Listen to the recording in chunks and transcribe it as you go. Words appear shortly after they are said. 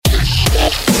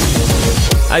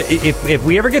If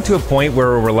we ever get to a point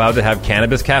where we're allowed to have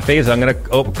cannabis cafes, I'm going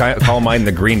to call mine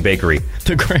the Green Bakery.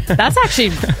 That's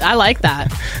actually, I like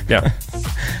that. Yeah.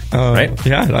 Right?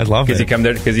 Yeah, I love it. Because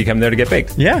you come there to get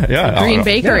baked. Yeah. Green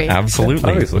Bakery. Yeah, absolutely.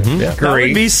 Obviously. Mm-hmm. Yeah. That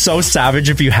would be so savage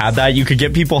if you had that. You could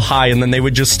get people high and then they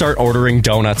would just start ordering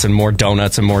donuts and more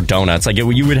donuts and more donuts. Like you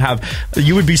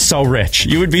would be so rich.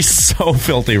 You would be so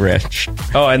filthy rich.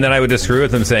 Oh, and then I would just screw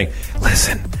with them saying,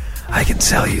 listen, I can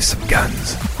sell you some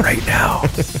guns right now.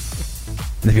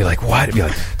 And they'd be like, what? It'd be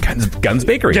like, Guns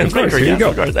Bakery. Guns Bakery, Here you go.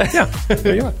 Yeah,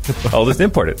 there you go. I'll just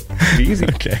import it. It'd be easy.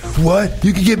 Okay. What?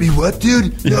 You can get me what,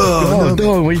 dude?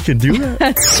 No, we can do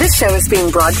that. This show is being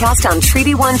broadcast on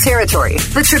Treaty 1 territory,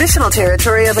 the traditional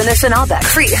territory of Anishinaabe,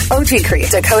 Cree, Oji-Cree,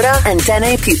 Dakota, and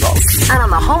Dene peoples, and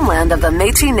on the homeland of the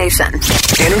Métis Nation.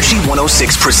 Energy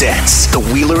 106 presents the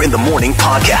Wheeler in the Morning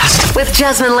podcast With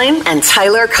Jasmine Lane and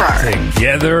Tyler Carr.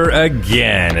 Together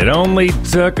again. It only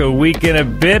took a week and a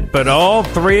bit, but all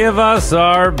three of us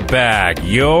are back.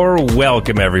 You're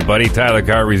welcome, everybody. Tyler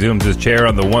Carr resumes his chair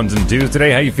on the ones and twos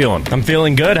today. How you feeling? I'm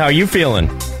feeling good. How are you feeling?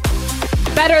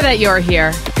 Better that you're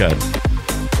here. Good.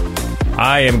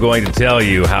 I am going to tell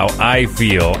you how I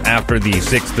feel after the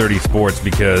 6:30 sports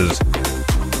because,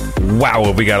 wow,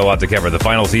 have we got a lot to cover. The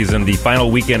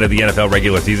final weekend of the NFL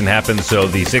regular season happened, so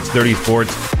the 6:30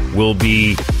 sports will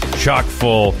be chock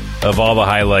full of all the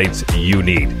highlights you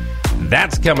need.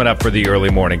 That's coming up for the early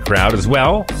morning crowd as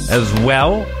well.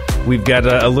 We've got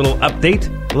a little update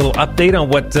on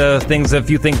what a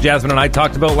few things Jasmine and I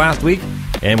talked about last week.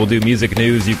 And we'll do music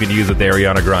news you can use with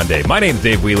Ariana Grande. My name's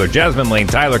Dave Wheeler, Jasmine Lane,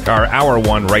 Tyler Carr, hour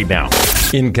one right now.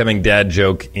 Incoming dad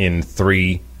joke in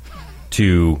 3,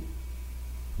 2,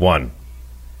 1.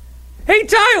 Hey,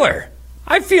 Tyler!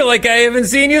 I feel like I haven't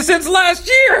seen you since last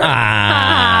year!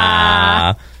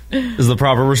 Is the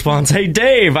proper response, hey,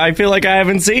 Dave, I feel like I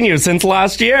haven't seen you since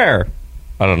last year.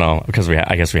 I don't know, because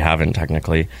I guess we haven't,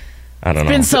 technically. I don't know.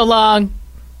 It's been so long.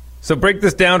 So break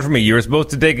this down for me. You were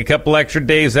supposed to take a couple extra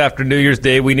days after New Year's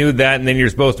Day. We knew that, and then you're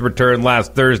supposed to return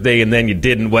last Thursday, and then you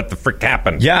didn't. What the frick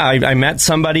happened? Yeah, I met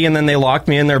somebody, and then they locked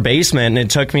me in their basement, and it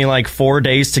took me like 4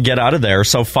 days to get out of there.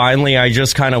 So finally, I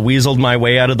just kind of weaseled my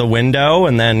way out of the window,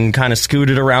 and then kind of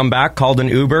scooted around back, called an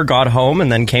Uber, got home,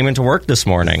 and then came into work this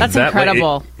morning. That's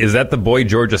incredible. Is that the Boy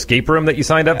George escape room that you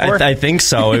signed up for? I think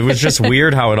so. It was just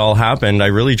weird how it all happened. I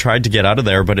really tried to get out of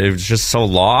there, but it was just so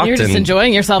locked. You're just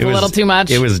enjoying yourself a little too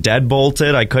much. It was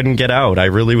deadbolted. I couldn't get out. I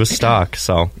really was stuck.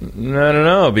 So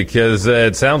no, because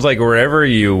it sounds like wherever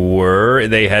you were,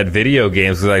 they had video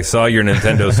games. Because I saw your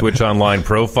Nintendo Switch Online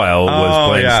profile was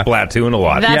playing Splatoon a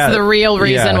lot. That's the real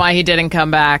reason why he didn't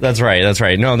come back. That's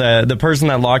right. No, the person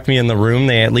that locked me in the room,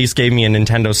 they at least gave me a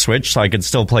Nintendo Switch so I could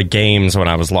still play games when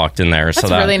I was locked in there. That's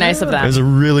really nice of them. It was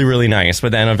really, really nice.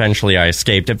 But then eventually I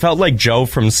escaped. It felt like Joe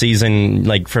from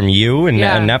from you and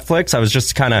Netflix. I was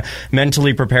just kind of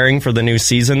mentally preparing for the new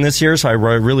season this year, so I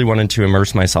really wanted to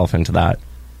immerse myself into that.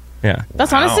 Yeah.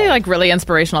 That's honestly really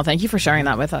inspirational. Thank you for sharing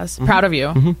that with us. Mm-hmm. Proud of you.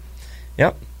 Mm-hmm.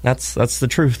 Yep. That's the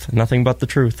truth. Nothing but the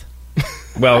truth.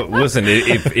 Well, listen,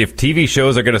 if TV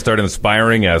shows are going to start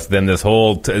inspiring us, then this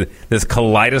whole this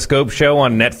Kaleidoscope show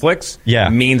on Netflix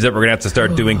means that we're going to have to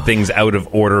start doing things out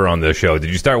of order on the show. Did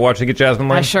you start watching it, Jasmine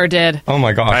Lane? I sure did. Oh,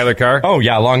 my gosh. Tyler Carr? Oh,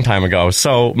 yeah, a long time ago.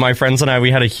 So my friends and I,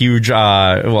 we had a huge... so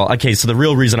the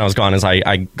real reason I was gone is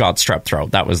I got strep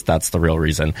throat. That's the real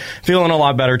reason. Feeling a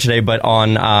lot better today, but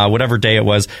on whatever day it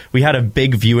was, we had a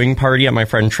big viewing party at my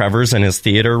friend Trevor's in his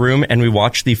theater room, and we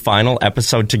watched the final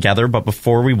episode together, but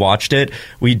before we watched it,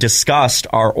 we discussed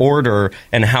our order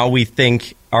and how we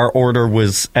think our order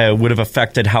was would have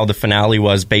affected how the finale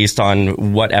was based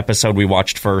on what episode we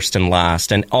watched first and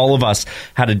last. And all of us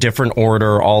had a different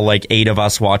order. All 8 of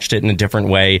us watched it in a different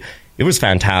way. It was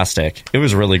fantastic. It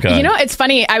was really good. You know, it's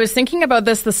funny. I was thinking about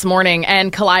this morning,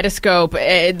 and Kaleidoscope,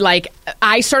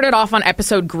 I started off on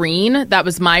episode Green. That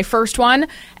was my first one.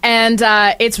 And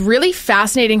it's really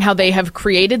fascinating how they have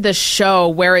created this show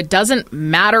where it doesn't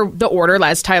matter the order,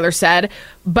 as Tyler said,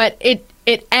 but it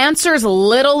answers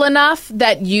little enough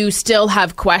that you still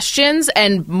have questions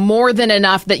and more than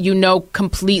enough that you know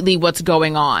completely what's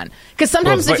going on. Because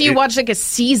sometimes if you watch a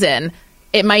season,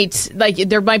 it might,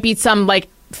 there might be some,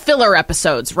 filler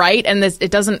episodes, right? And it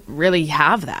doesn't really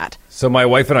have that. So my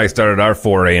wife and I started our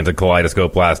foray into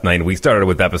Kaleidoscope last night. We started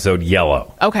with episode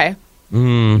Yellow. Okay. What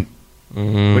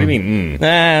do you mean?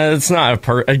 It's not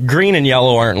Green and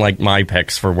Yellow aren't my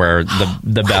picks for where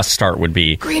the best start would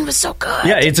be. Green was so good.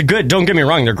 Yeah, it's don't get me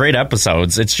wrong, they're great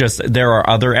episodes. It's just there are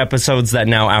other episodes that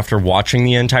now after watching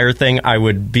the entire thing, I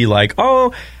would be like,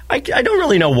 oh, I don't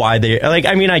really know why they like.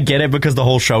 I mean, I get it because the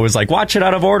whole show is like watch it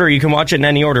out of order. You can watch it in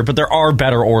any order, but there are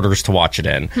better orders to watch it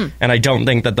in, and I don't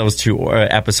think that those two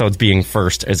episodes being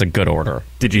first is a good order.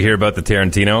 Did you hear about the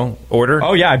Tarantino order?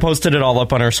 Oh yeah, I posted it all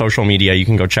up on our social media. You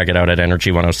can go check it out at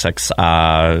Energy 106,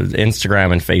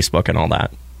 Instagram and Facebook and all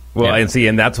that. Well, Yeah.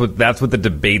 and that's what the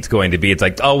debate's going to be. It's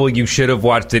like, oh, well, you should have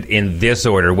watched it in this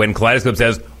order. When Kaleidoscope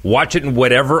says, watch it in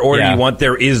whatever order Yeah. you want,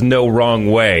 there is no wrong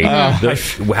way.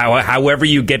 However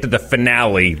you get to the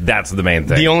finale, that's the main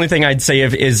thing. The only thing I'd say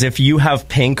is if you have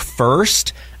Pink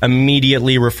first,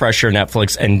 immediately refresh your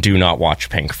Netflix and do not watch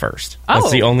Pink first. That's Oh.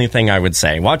 the only thing I would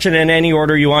say. Watch it in any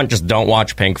order you want, just don't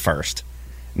watch Pink first.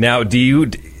 Now, do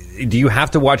you have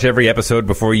to watch every episode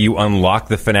before you unlock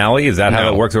the finale? Is that how No.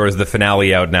 it works, or is the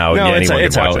finale out now? No, and it's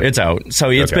anyone can watch out. it? It's out. So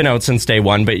it's Okay. been out since day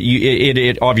one, but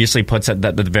it obviously puts it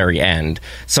at the very end.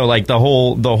 So like the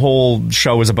whole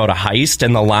show is about a heist,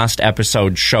 and the last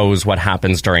episode shows what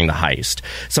happens during the heist.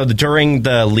 So during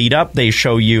the lead up, they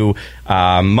show you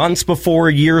months before,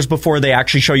 years before. They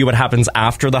actually show you what happens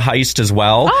after the heist as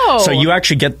well. Oh. So you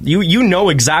actually get you know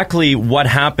exactly what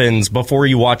happens before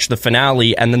you watch the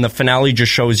finale, and then the finale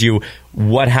just shows you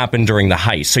what happened during the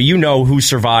heist. So you know who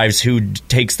survives, who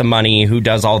takes the money, who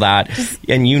does all that,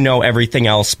 and you know everything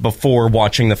else before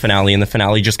watching the finale, and the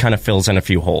finale just kind of fills in a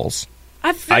few holes.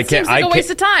 That I can't- seems like I a waste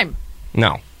can't- of time.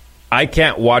 No. I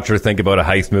can't watch or think about a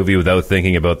heist movie without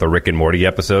thinking about the Rick and Morty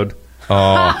episode.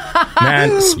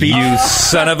 Man, You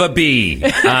son of a bee.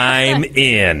 I'm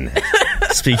in.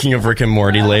 speaking of Rick and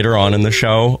Morty later on in the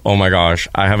show, oh my gosh,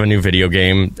 I have a new video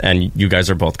game, and you guys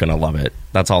are both going to love it.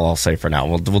 That's all I'll say for now.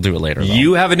 We'll do it later, though.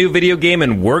 You have a new video game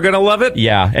and we're going to love it?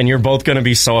 Yeah, and you're both going to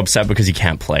be so upset because you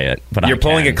can't play it. But You're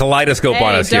pulling a kaleidoscope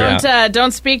on Hey, us here.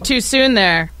 don't speak too soon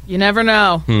there. You never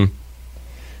know.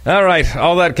 All right,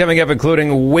 all that coming up,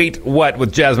 including Wait What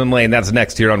with Jasmine Lane. That's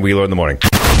next here on Wheeler in the Morning.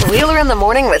 Wheeler in the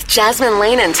Morning with Jasmine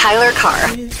Lane and Tyler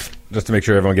Carr. Just to make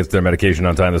sure everyone gets their medication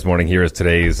on time this morning, here is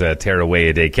today's Tear Away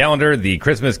a Day calendar. The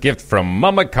Christmas gift from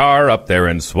Mama Carr up there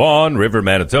in Swan River,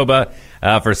 Manitoba,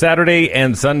 for Saturday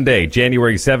and Sunday,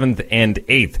 January 7th and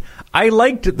 8th. I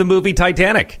liked the movie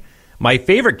Titanic. My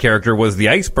favorite character was the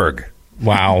iceberg.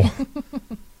 Wow.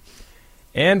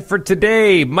 And for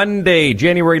today, Monday,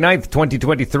 January 9th,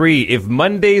 2023, if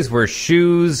Mondays were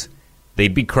shoes,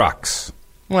 they'd be Crocs.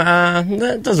 Well,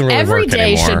 that doesn't really Every work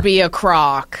day anymore. should be a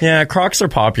croc. Yeah, Crocs are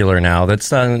popular now.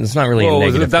 It's not really a Well,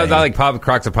 negative it's not thing. like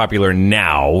Crocs are popular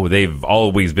now. They've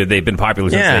been popular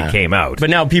since they came out. But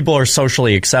now people are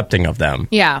socially accepting of them.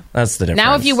 Yeah. That's the difference.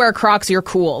 Now if you wear Crocs, you're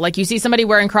cool. Like you see somebody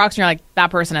wearing Crocs and you're like,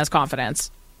 that person has confidence.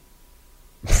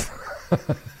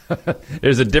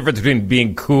 There's a difference between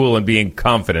being cool and being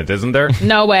confident, isn't there?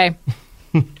 No way.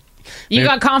 You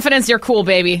got confidence, you're cool,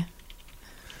 baby.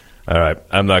 All right,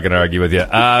 I'm not going to argue with you.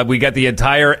 We got the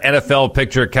entire NFL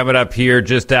picture coming up here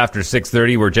just after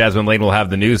 6:30, where Jasmine Lane will have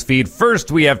the news feed.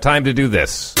 First, we have time to do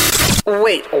this.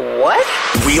 Wait, what?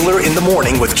 Wheeler in the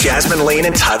Morning with Jasmine Lane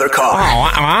and Tyler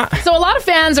Carr. So a lot of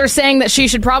fans are saying that she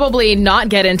should probably not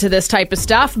get into this type of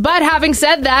stuff. But having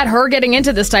said that, her getting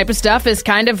into this type of stuff is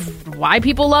kind of why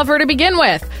people love her to begin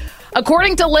with.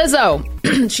 According to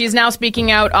Lizzo, she's now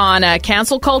speaking out on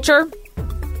cancel culture.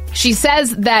 She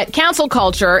says that cancel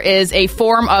culture is a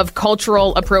form of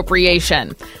cultural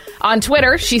appropriation. On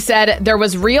Twitter, she said there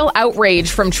was real outrage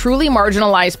from truly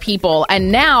marginalized people,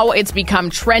 and now it's become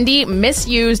trendy,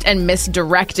 misused, and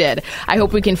misdirected. I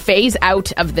hope we can phase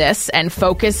out of this and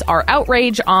focus our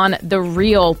outrage on the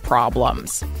real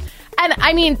problems. And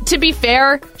I mean, to be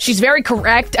fair, she's very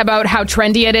correct about how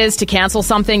trendy it is to cancel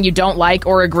something you don't like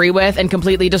or agree with and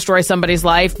completely destroy somebody's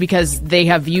life because they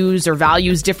have views or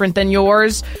values different than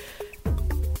yours.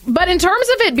 But in terms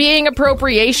of it being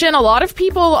appropriation, a lot of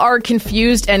people are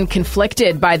confused and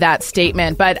conflicted by that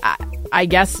statement. But I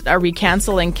guess, are we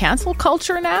canceling cancel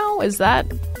culture now? Is that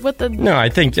what the... No, I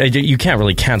think you can't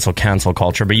really cancel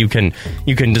culture, but you can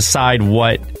decide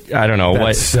what, I don't know,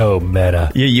 what... so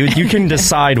meta. You can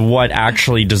decide what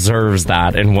actually deserves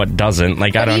that and what doesn't.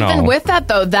 Like, I don't know. Even with that,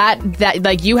 though, that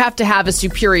like you have to have a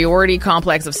superiority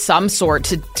complex of some sort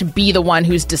to be the one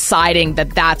who's deciding that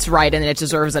that's right and it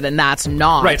deserves it and that's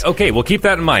not. Right, okay, well, keep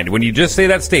that in mind. When you just say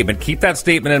that statement, keep that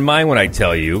statement in mind when I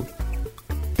tell you,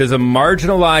 does a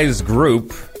marginalized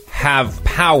group have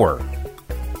power?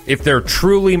 If they're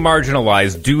truly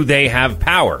marginalized, do they have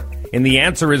power? And the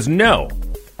answer is no.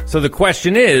 So the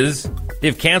question is,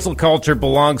 if cancel culture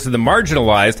belongs to the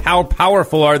marginalized, how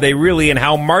powerful are they really and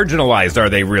how marginalized are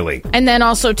they really? And then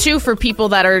also, too, for people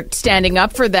that are standing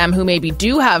up for them who maybe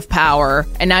do have power,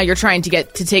 and now you're trying to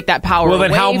take that power Well, away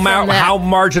then how from them.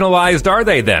 marginalized are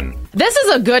they then? This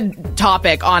is a good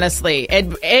topic, honestly.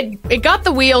 It got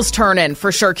the wheels turning,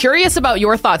 for sure. Curious about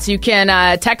your thoughts. You can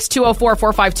text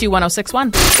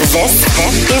 204-452-1061. This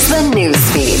is the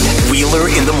news feed. Wheeler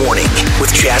in the Morning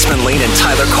with Jasmine Lane and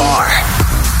Tyler Carr.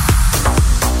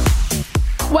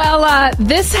 Well,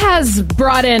 this has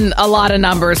brought in a lot of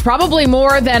numbers, probably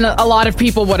more than a lot of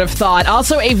people would have thought.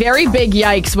 Also, a very big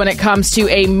yikes when it comes to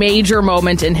a major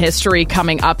moment in history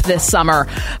coming up this summer.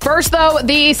 First, though,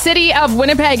 the city of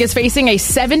Winnipeg is facing a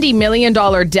 $70 million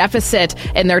deficit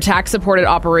in their tax-supported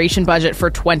operation budget for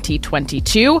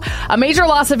 2022. A major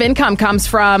loss of income comes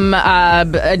from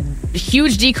a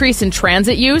huge decrease in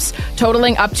transit use,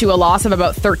 totaling up to a loss of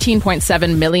about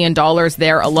 $13.7 million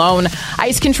there alone.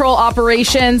 Ice control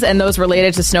operations and those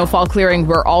related to snowfall clearing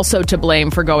were also to blame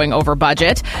for going over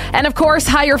budget. And of course,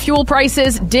 higher fuel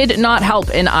prices did not help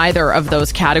in either of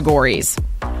those categories.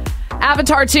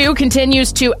 Avatar 2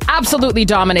 continues to absolutely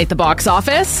dominate the box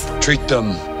office. Treat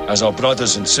them as our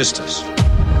brothers and sisters.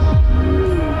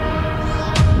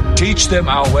 Teach them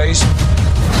our ways.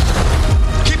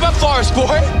 Keep up, Forest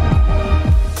Boy!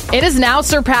 It has now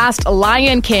surpassed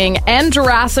Lion King and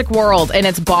Jurassic World in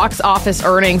its box office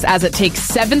earnings as it takes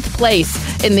 7th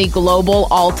place in the global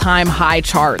all-time high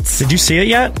charts. Did you see it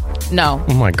yet? No.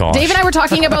 Oh my gosh. Dave and I were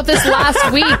talking about this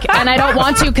last week, and I don't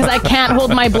want to because I can't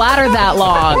hold my bladder that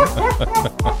long.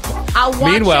 I'll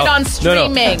watch it on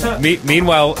streaming.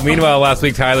 Meanwhile, last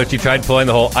week, Tyler, she tried pulling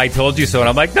the whole "I told you so," and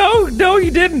I'm like, "No,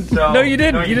 you didn't. No, you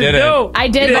didn't. You didn't know. I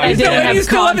did, but I didn't have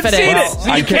confidence. Haven't seen it.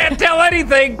 So you can't tell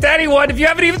anything to anyone if you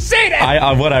haven't even seen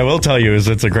it." What I will tell you is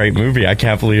it's a great movie. I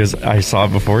can't believe I saw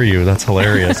it before you. That's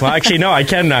hilarious. Well, actually, no, I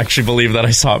can actually believe that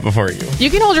I saw it before you. You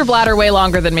can hold your bladder way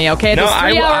longer than me, okay? Those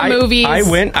 3-hour movies.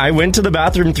 I went to the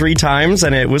bathroom 3 times,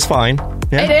 and it was fine.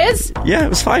 Yeah. It is? Yeah, it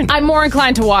was fine. I'm more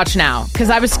inclined to watch now because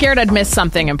I was scared I'd miss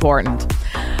something important.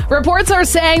 Reports are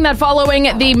saying that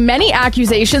following the many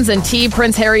accusations and tea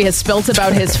Prince Harry has spilt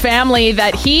about his family,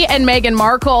 that he and Meghan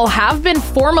Markle have been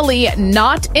formally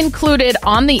not included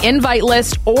on the invite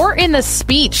list or in the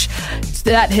speech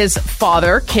that his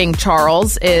father, King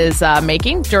Charles, is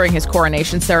making during his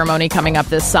coronation ceremony coming up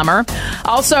this summer.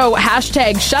 Also,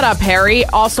 hashtag #ShutUpHarry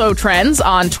also trends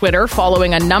on Twitter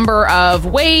following a number of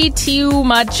way too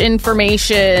much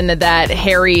information that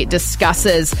Harry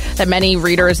discusses that many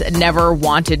readers never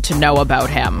wanted to know about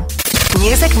him.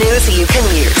 Music news you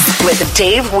can use with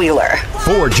Dave Wheeler.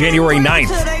 For January 9th,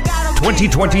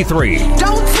 2023.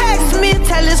 Don't text me,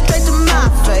 tell it straight to my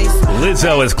face.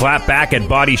 Lizzo has clapped back at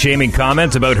body-shaming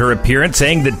comments about her appearance,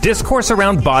 saying the discourse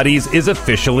around bodies is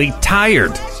officially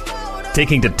tired.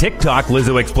 Taking to TikTok,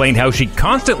 Lizzo explained how she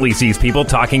constantly sees people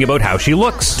talking about how she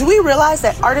looks. Do we realize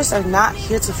that artists are not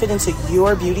here to fit into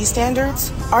your beauty standards?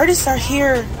 Artists are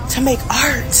here to make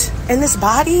art, and this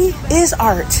body is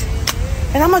art.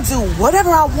 And I'm gonna do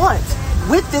whatever I want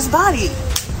with this body.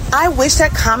 I wish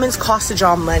that comments costed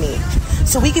y'all money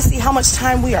so we can see how much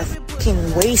time we are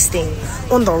fucking wasting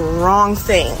on the wrong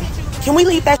thing. Can we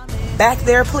leave that back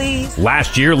there, please?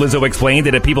 Last year, Lizzo explained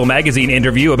in a People magazine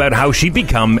interview about how she'd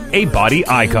become a body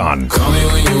icon. Call me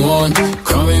when you want,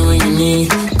 call me when you need,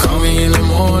 call me in the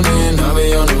morning, I'll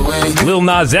be on the way. Lil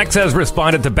Nas X has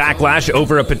responded to backlash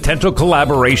over a potential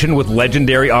collaboration with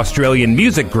legendary Australian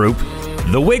music group,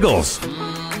 The Wiggles.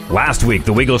 Last week,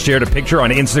 The Wiggles shared a picture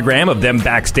on Instagram of them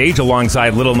backstage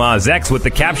alongside Lil Nas X with the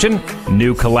caption,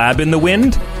 "New collab in the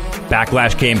wind?"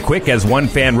 Backlash came quick as one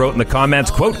fan wrote in the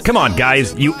comments, quote, "Come on,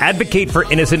 guys, you advocate for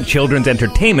innocent children's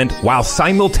entertainment while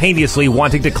simultaneously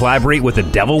wanting to collaborate with a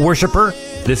devil worshiper?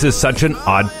 This is such an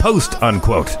odd post,"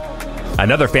 unquote.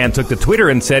 Another fan took to Twitter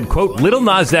and said, quote, "Lil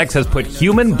Nas X has put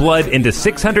human blood into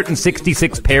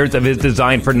 666 pairs of his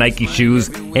design for Nike shoes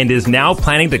and is now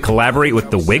planning to collaborate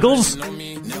with The Wiggles?"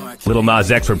 Lil Nas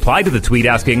X replied to the tweet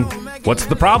asking, "What's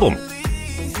the problem?"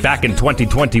 Back in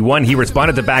 2021, he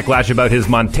responded to backlash about his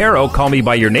Montero Call Me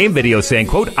By Your Name video saying,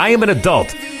 quote, "I am an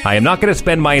adult. I am not going to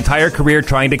spend my entire career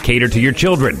trying to cater to your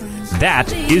children.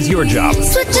 That is your job."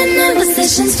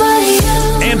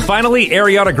 And finally,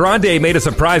 Ariana Grande made a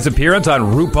surprise appearance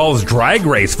on RuPaul's Drag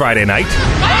Race Friday night.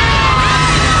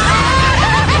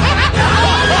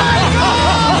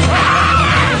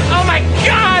 Oh my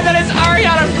God, that is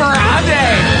Ariana Grande!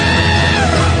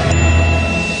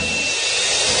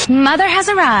 Mother has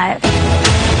arrived.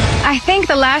 I think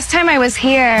the last time I was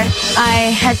here,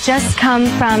 I had just come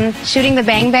from shooting the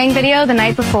Bang Bang video the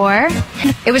night before.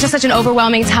 It was just such an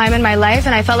overwhelming time in my life,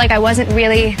 and I felt like I wasn't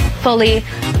really fully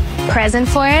present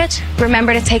for it.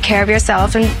 Remember to take care of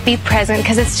yourself and be present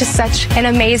because it's just such an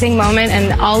amazing moment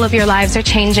and all of your lives are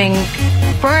changing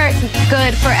for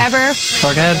good forever.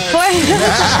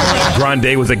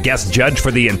 Grande was a guest judge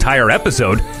for the entire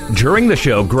episode. During the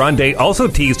show, Grande also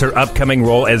teased her upcoming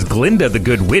role as Glinda the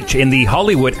Good Witch in the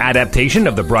Hollywood adaptation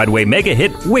of the Broadway mega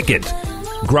hit Wicked.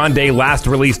 Grande last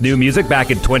released new music back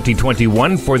in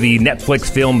 2021 for the Netflix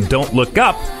film Don't Look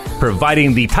Up,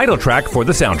 providing the title track for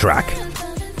the soundtrack.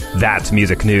 That's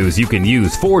music news you can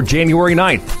use for January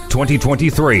 9th,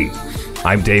 2023.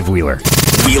 I'm Dave Wheeler.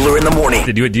 Wheeler in the morning.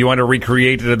 Do you want to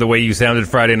recreate the way you sounded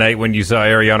Friday night when you saw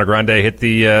Ariana Grande hit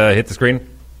the screen?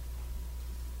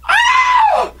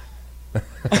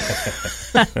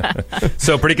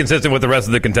 So pretty consistent with the rest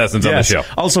of the contestants on the show.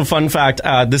 Also, fun fact,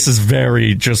 this is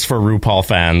very just for RuPaul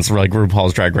fans, like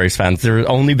RuPaul's Drag Race fans. There have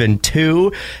only been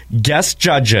 2 guest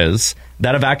judges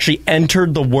that have actually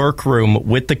entered the workroom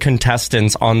with the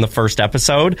contestants on the first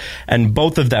episode, and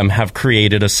both of them have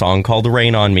created a song called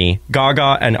Rain on Me.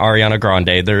 Gaga and Ariana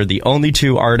Grande. They're the only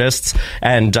 2 artists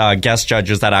and guest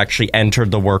judges that actually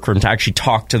entered the workroom to actually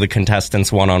talk to the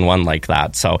contestants one-on-one like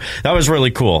that. So that was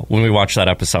really cool when we watched that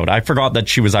episode. I forgot that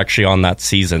she was actually on that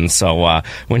season, so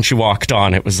when she walked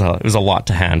on, it was a lot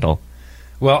to handle.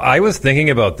 Well, I was thinking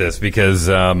about this because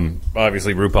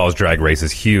obviously RuPaul's Drag Race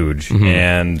is huge,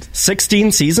 and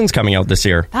 16 seasons coming out this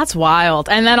year. That's wild.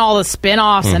 And then all the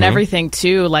spin-offs and everything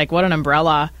too. Like, what an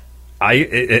umbrella.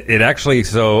 It actually,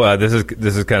 so this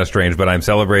is kind of strange, but I'm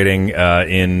celebrating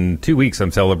in 2 weeks.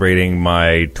 I'm celebrating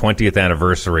my 20th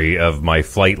anniversary of my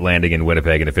flight landing in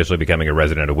Winnipeg and officially becoming a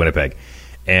resident of Winnipeg.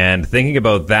 And thinking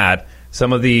about that,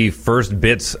 some of the first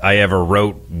bits I ever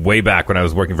wrote way back when I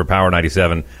was working for Power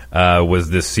 97 was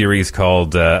this series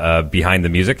called Behind the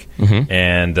Music.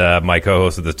 And my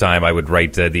co-host at the time, I would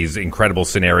write these incredible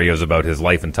scenarios about his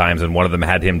life and times, and one of them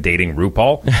had him dating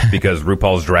RuPaul because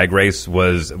RuPaul's Drag Race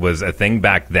was a thing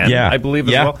back then, I believe,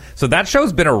 as well. So that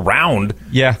show's been around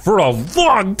for a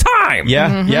long time.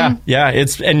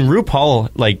 It's and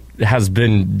RuPaul has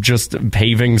been just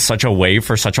paving such a way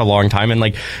for such a long time.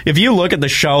 And if you look at the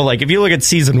show, if you look at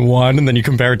season 1 and then you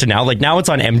compare it to now, now it's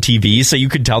on MTV, so you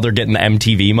could tell they're getting the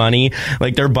MTV money.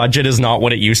 Their budget is not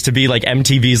what it used to be.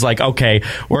 MTV's okay,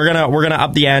 we're gonna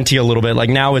up the ante a little bit.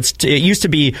 Now it used to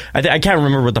be, I can't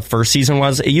remember what the first season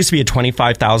was. It used to be a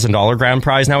 $25,000 grand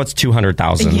prize. Now it's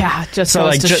 $200,000. Yeah, just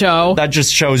goes to show. That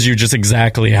just shows you just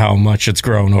exactly how much it's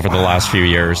grown over the last few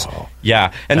years.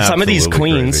 Yeah, and some of these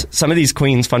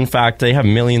queens, fun fact, they have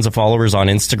millions of followers on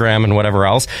Instagram and whatever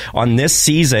else. On this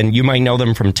season, you might know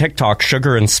them from TikTok,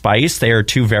 Sugar and Spice. They are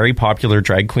 2 very popular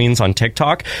drag queens on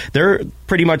TikTok. They're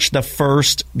pretty much the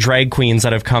first drag queens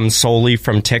that have come solely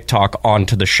from TikTok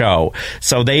onto the show.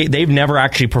 So they've never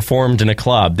actually performed in a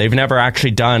club. They've never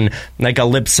actually done a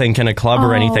lip sync in a club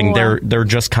or anything. They're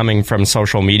just coming from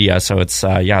social media. So it's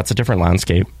it's a different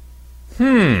landscape.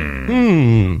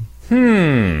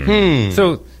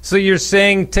 So you're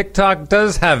saying TikTok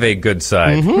does have a good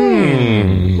side?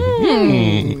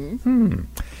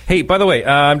 Hey, by the way,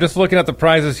 I'm just looking at the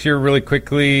prizes here really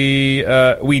quickly.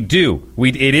 We do.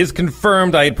 It is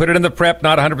confirmed. I had put it in the prep,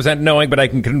 not 100% knowing, but I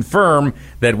can confirm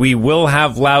that we will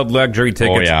have Loud Luxury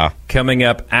tickets coming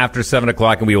up after 7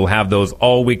 o'clock, and we will have those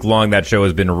all week long. That show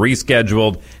has been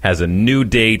rescheduled, has a new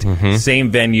date,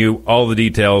 same venue, all the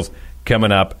details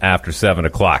coming up after 7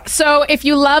 o'clock. So if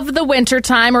you love the winter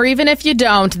time, or even if you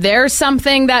don't, there's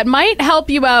something that might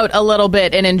help you out a little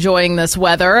bit in enjoying this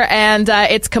weather, and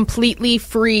it's completely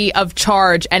free of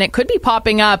charge, and it could be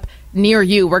popping up near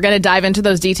you. We're going to dive into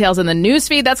those details in the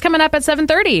newsfeed. That's coming up at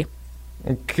 7:30.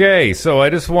 Okay, so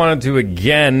I just wanted to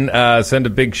again send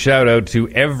a big shout out to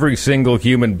every single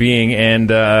human being, and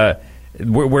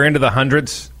we're into the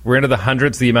hundreds. We're into the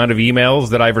hundreds, the amount of emails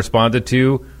that I've responded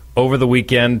to over the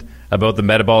weekend about the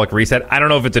metabolic reset. I don't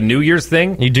know if it's a New Year's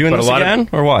thing. You doing this again,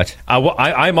 or what?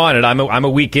 I'm on it. I'm a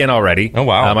week in already. Oh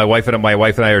wow! My wife and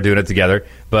I are doing it together.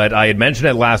 But I had mentioned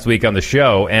it last week on the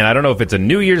show, and I don't know if it's a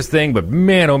New Year's thing, but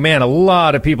man, oh man, a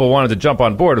lot of people wanted to jump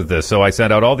on board with this. So I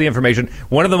sent out all the information.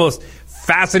 One of the most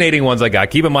fascinating ones I got.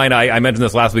 Keep in mind, I mentioned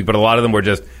this last week, but a lot of them were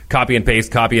just copy and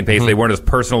paste. They weren't as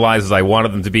personalized as I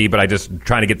wanted them to be, but I just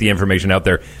trying to get the information out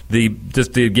there.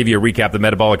 Just to give you a recap, the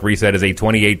Metabolic Reset is a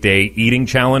 28-day eating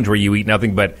challenge where you eat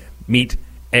nothing but meat,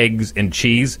 eggs, and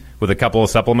cheese with a couple of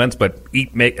supplements, but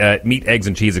eat meat, eggs,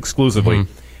 and cheese exclusively.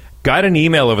 Got an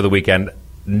email over the weekend,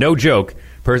 no joke.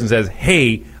 Person says,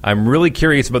 "Hey, I'm really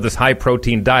curious about this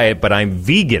high-protein diet, but I'm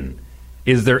vegan.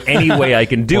 Is there any way I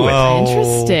can do it?"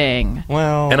 Interesting.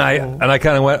 Well, and I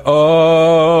kind of went,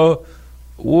 "Oh,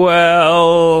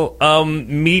 Well,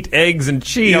 meat, eggs, and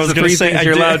cheese, the three things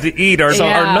you're allowed to eat are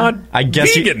not I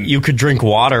guess vegan. you could drink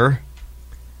water.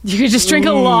 You could just drink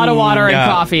a lot of water and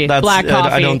coffee, black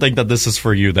coffee. I don't think that this is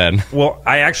for you then. Well,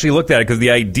 I actually looked at it because the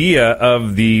idea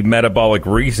of the metabolic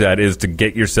reset is to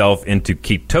get yourself into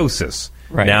ketosis.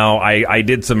 Right. Now, I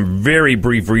did some very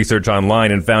brief research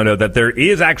online and found out that there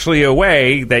is actually a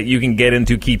way that you can get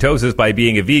into ketosis by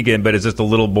being a vegan, but it's just a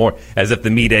little more as if the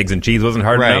meat, eggs, and cheese wasn't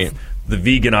hard enough. The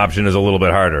vegan option is a little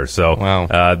bit harder.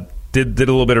 So, did a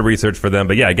little bit of research for them.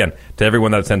 But yeah, again, to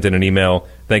everyone that sent in an email,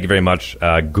 thank you very much.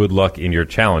 Good luck in your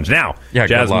challenge. Now,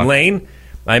 Jasmine Lane,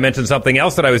 I mentioned something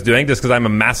else that I was doing just because I'm a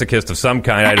masochist of some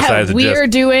kind. I decided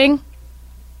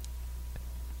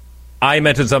I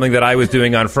mentioned something that I was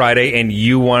doing on Friday and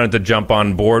you wanted to jump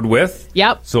on board with.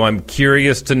 Yep. So I'm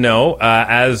curious to know,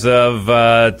 as of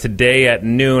today at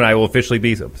noon, I will officially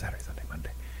be...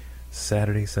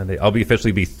 Saturday, Sunday. I'll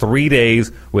officially be 3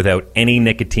 days without any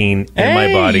nicotine in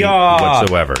my body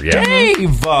whatsoever. Yeah. Dave,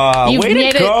 you've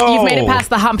made it past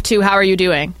the hump too. How are you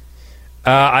doing?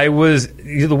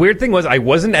 The weird thing was I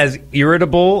wasn't as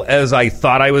irritable as I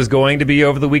thought I was going to be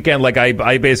over the weekend. Like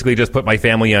I basically just put my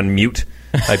family on mute.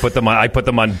 I put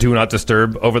them on do not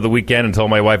disturb over the weekend and told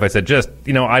my wife, I said,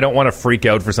 I don't want to freak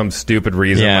out for some stupid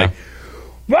reason. Yeah. Like,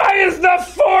 why is the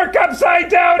fork upside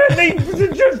down in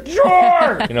the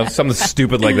drawer? Something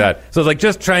stupid like that. So I was like,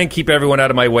 just try and keep everyone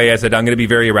out of my way. I said, I'm going to be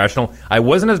very irrational. I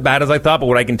wasn't as bad as I thought, but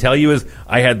what I can tell you is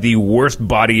I had the worst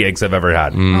body aches I've ever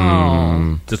had.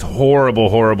 Just horrible,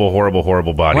 horrible, horrible,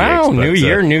 horrible body aches. Wow, new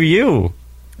year, new you.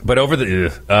 But over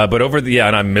the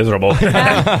and I'm miserable.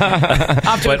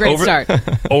 Off to a great start.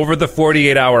 Over the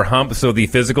 48-hour hump, so the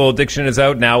physical addiction is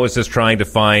out. Now it's just trying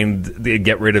to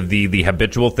get rid of the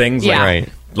habitual things. Yeah. Right.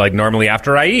 Like normally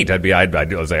after I eat, I'd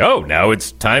say, oh, now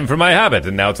it's time for my habit.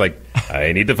 And now it's like,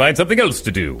 I need to find something else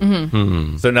to do.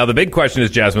 Mm-hmm. So now the big question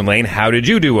is, Jasmine Lane, how did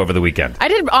you do over the weekend? I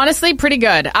did, honestly, pretty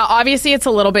good. Obviously, it's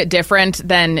a little bit different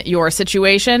than your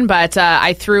situation, but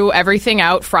I threw everything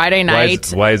out Friday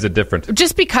night. Why is it different?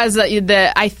 Just because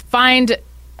I find...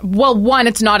 Well, one,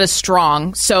 it's not as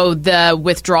strong, so the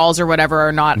withdrawals or whatever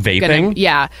are not vaping.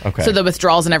 Okay. So the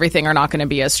withdrawals and everything are not going to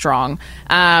be as strong.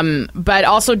 But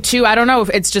also, two, I don't know if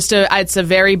it's just it's a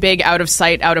very big out of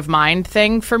sight, out of mind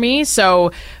thing for me.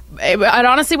 So it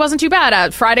honestly wasn't too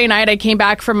bad. Friday night, I came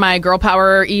back from my girl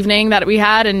power evening that we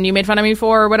had, and you made fun of me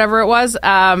for or whatever it was. No,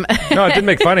 I didn't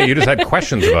make fun of you. You just had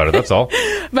questions about it. That's all.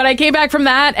 But I came back from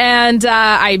that, and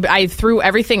I threw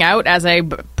everything out as I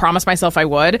promised myself I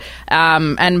would.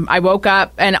 And I woke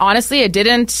up, and honestly, I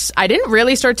didn't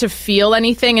really start to feel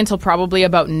anything until probably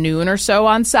about noon or so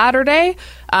on Saturday.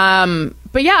 But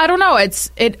yeah, I don't know.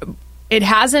 It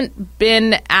hasn't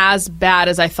been as bad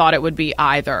as I thought it would be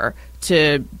either.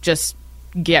 To just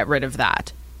get rid of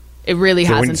that. It really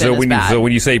hasn't been as bad. So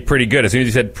when you say pretty good, as soon as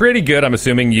you said pretty good, I'm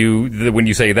assuming when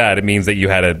you say that, it means that you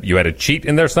had a cheat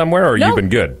in there somewhere, or you've been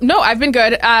good? No, I've been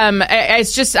good.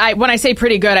 It's just when I say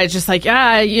pretty good, I just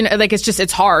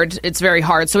it's hard. It's very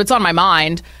hard. So it's on my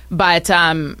mind, but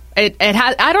it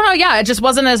has. I don't know. Yeah, it just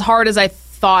wasn't as hard as I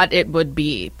thought it would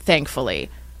be. Thankfully.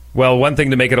 Well, one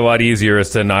thing to make it a lot easier is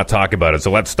to not talk about it. So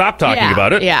let's stop talking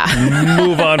about it. Yeah.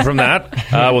 Move on from that.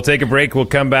 We'll take a break. We'll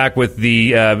come back with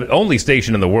the only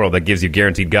station in the world that gives you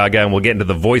guaranteed Gaga, and we'll get into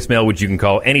the voicemail, which you can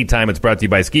call anytime. It's brought to you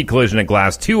by Ski Collision and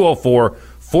Glass,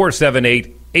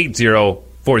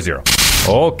 204-478-8040.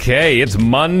 Okay, it's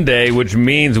Monday, which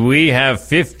means we have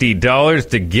 $50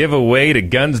 to give away to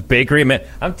Guns Bakery. Man,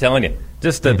 I'm telling you.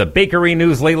 Just the bakery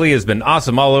news lately has been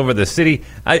awesome all over the city.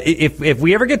 If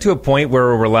we ever get to a point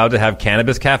where we're allowed to have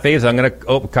cannabis cafes, I'm going to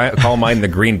call mine the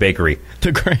Green Bakery.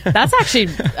 That's actually,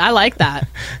 I like that.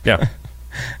 Yeah.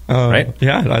 Right?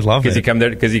 Yeah, I love it. Because you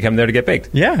come there to get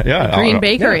baked. Yeah. Green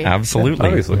Bakery. Yeah, absolutely. Yeah,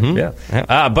 obviously. Yeah.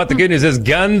 But the good news is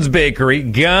Guns Bakery.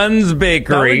 That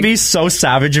would be so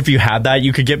savage if you had that.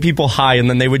 You could get people high, and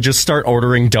then they would just start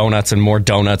ordering donuts and more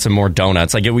donuts and more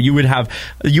donuts. Like you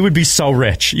would be so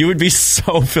rich. You would be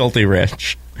so filthy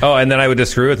rich. Oh, and then I would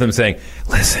just screw with them saying,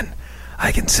 listen,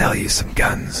 I can sell you some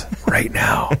guns right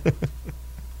now.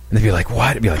 And they'd be like,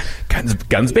 what? It'd be like,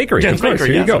 Guns Bakery. Guns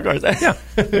Bakery, here you go. Yeah,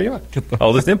 there you are.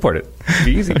 I'll just import it. It'd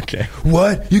be easy. Okay.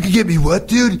 What? You can get me what,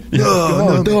 dude?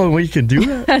 No, we can do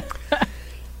that.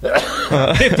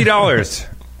 $50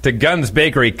 to Guns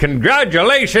Bakery.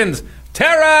 Congratulations,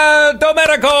 Tara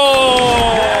Domenico!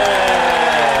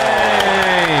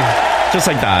 Just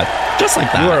like that. Just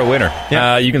like that. You are a winner.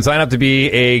 Yeah. You can sign up to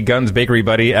be a Guns Bakery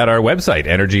buddy at our website,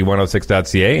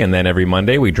 energy106.ca, and then every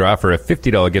Monday we draw for a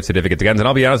 $50 gift certificate to Guns. And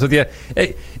I'll be honest with you,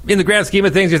 in the grand scheme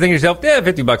of things, you're thinking to yourself,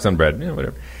 $50 on bread,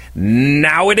 whatever.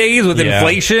 nowadays with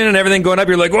inflation and everything going up,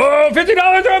 you're like, whoa, $50 to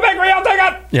a bakery, I'll take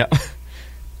it. Yeah.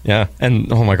 Yeah,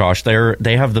 and oh my gosh,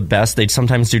 they have the best. They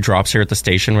sometimes do drops here at the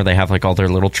station where they have like all their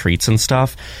little treats and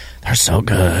stuff. They're so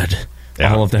good.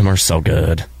 Yeah. All of them are so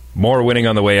good. More winning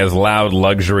on the way as Loud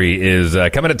Luxury is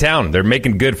coming to town. They're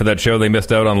making good for that show they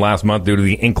missed out on last month due to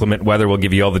the inclement weather. We'll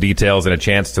give you all the details and a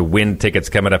chance to win tickets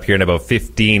coming up here in about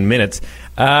 15 minutes.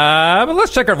 But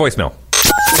let's check our voicemail.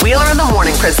 Wheeler in the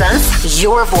Morning presents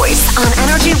Your Voice on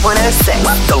Energy 106.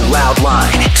 The Loud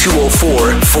Line,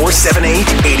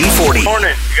 204-478-8040.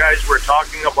 Morning. You guys were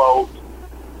talking about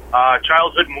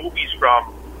childhood movies from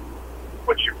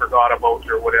what you forgot about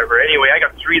or whatever. Anyway, I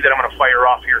got 3 that I'm going to fire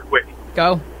off here quick.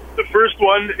 Go. The first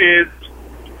one is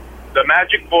The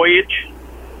Magic Voyage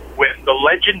with the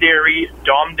legendary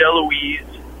Dom DeLuise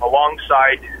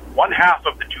alongside one half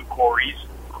of the 2 Corys,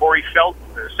 Corey Felton.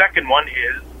 The second one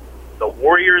is The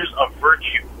Warriors of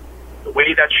Virtue. The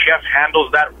way that chef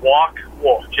handles that walk,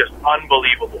 whoa, just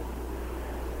unbelievable.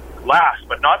 Last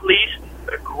but not least,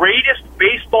 the greatest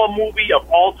baseball movie of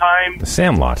all time, The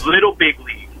Sandlot. Little Big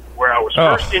League, where I was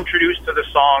first introduced to the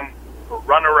song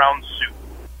Run Around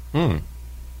Sue.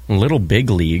 Little Big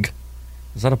League.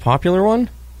 Is that a popular one?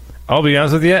 I'll be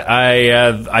honest with you.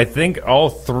 I think all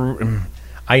 3...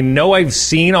 I know I've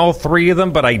seen all 3 of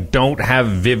them, but I don't have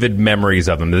vivid memories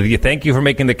of them. Thank you for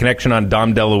making the connection on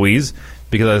Dom DeLuise,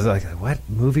 because I was like, what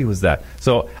movie was that?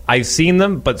 So I've seen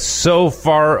them, but so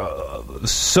far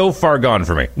gone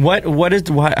for me. How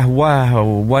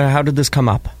did this come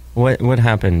up? What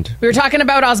happened? We were talking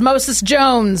about Osmosis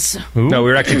Jones. Who? No,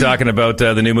 we were actually talking about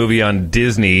the new movie on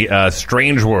Disney,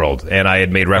 Strange World, and I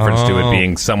had made reference to it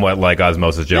being somewhat like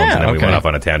Osmosis Jones, and then we went off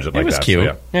on a tangent like that. It was cute.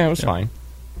 So, yeah, it was fine.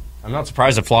 I'm not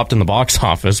surprised it flopped in the box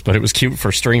office, but it was cute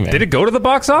for streaming. Did it go to the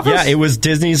box office? Yeah, it was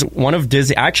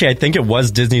Actually, I think it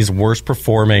was Disney's worst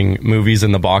performing movies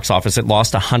in the box office. It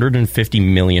lost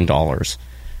 $150 million.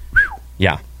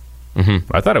 Yeah.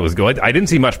 Mm-hmm. I thought it was good. I didn't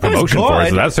see much promotion for it,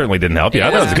 so that certainly didn't help. Yeah,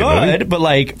 I thought it was a good movie. But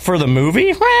like for the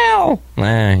movie, well,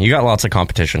 you got lots of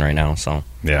competition right now. So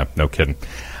yeah, no kidding.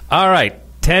 All right,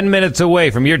 10 minutes away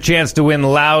from your chance to win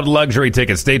Loud Luxury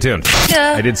tickets. Stay tuned.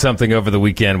 I did something over the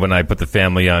weekend when I put the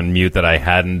family on mute that I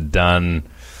hadn't done.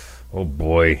 Oh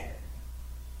boy,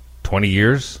 20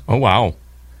 years. Oh wow.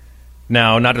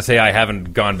 Now, not to say I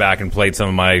haven't gone back and played some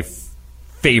of my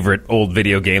favorite old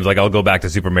video games. Like I'll go back to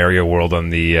Super Mario World on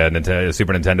the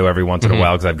Super Nintendo every once in a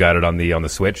while because I've got it on the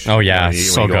Switch. Oh yeah,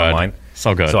 so good. Online.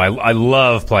 So good. So I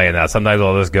love playing that. Sometimes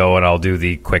I'll just go and I'll do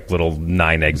the quick little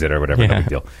 9 exit or whatever. No big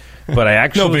deal. But I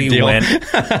actually went.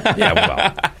 Yeah,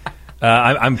 well,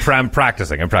 I'm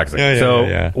practicing.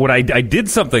 What I did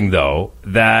something though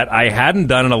that I hadn't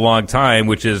done in a long time,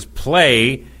 which is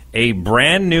play a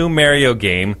brand new Mario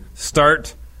game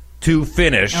start to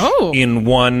finish in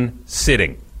one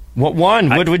sitting. What one?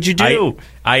 What would you do?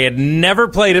 I had never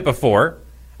played it before.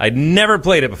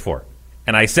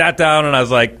 And I sat down and I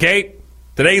was like, Kate,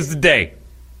 today's the day.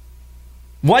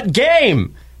 What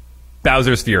game?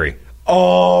 Bowser's Fury.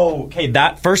 Oh, okay.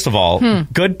 That, first of all,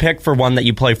 good pick for one that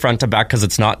you play front to back because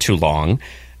it's not too long.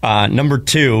 Number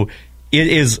 2, it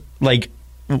is like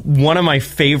one of my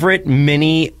favorite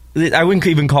I wouldn't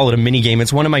even call it a mini game.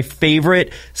 It's one of my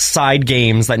favorite side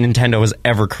games that Nintendo has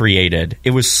ever created.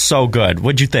 It was so good.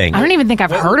 What'd you think? I don't even think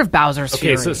I've heard of Bowser's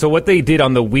Fury. Okay, so what they did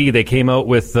on the Wii, they came out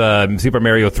with Super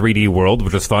Mario 3D World,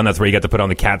 which was fun. That's where you got to put on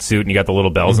the cat suit and you got the little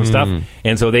bells and stuff.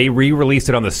 And so they re-released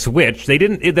it on the Switch.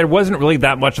 There wasn't really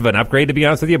that much of an upgrade, to be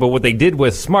honest with you, but what they did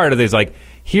was smart. They was like,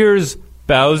 here's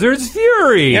Bowser's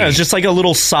Fury. Yeah, it's just like a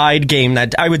little side game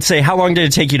that I would say, how long did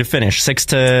it take you to finish? 6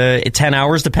 to 10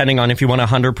 hours, depending on if you want to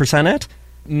 100% it?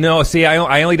 No, see,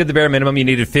 I only did the bare minimum. You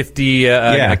needed 50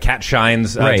 cat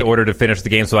shines in order to finish the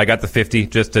game, so I got the 50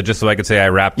 just so I could say I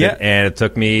wrapped it, and it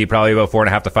took me probably about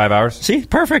 4.5 to 5 hours. See,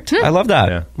 perfect. I love that.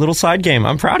 Yeah. Little side game.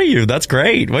 I'm proud of you. That's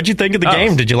great. What'd you think of the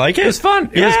game? Did you like it? It was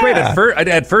fun. It was great.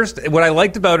 At first, what I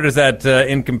liked about it is that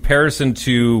in comparison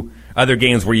to other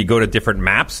games where you go to different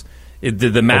maps,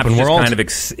 the map is just kind of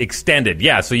extended.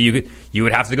 Yeah, so you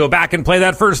would have to go back and play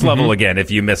that first level again if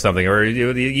you missed something, or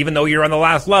even though you're on the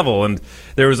last level. And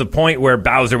there was a point where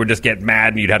Bowser would just get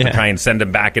mad and you'd have to try and send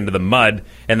him back into the mud.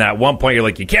 And at one point you're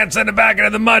like, you can't send him back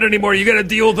into the mud anymore. You got to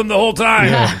deal with him the whole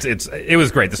time. Yeah. It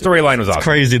was great. The storyline was awesome. It's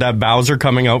crazy that Bowser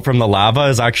coming out from the lava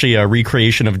is actually a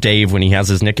recreation of Dave when he has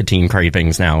his nicotine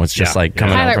cravings now. It's just like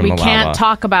coming out from the lava. We can't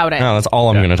talk about it. No, that's all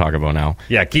I'm going to talk about now.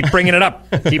 Yeah, keep bringing it up.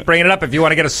 Keep bringing it up if you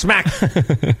want to get a smack.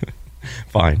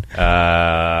 Fine.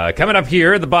 Coming up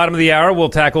here at the bottom of the hour, we'll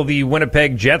tackle the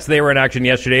Winnipeg Jets. They were in action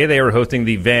yesterday. They were hosting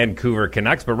the Vancouver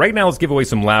Canucks. But right now, let's give away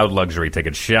some Loud Luxury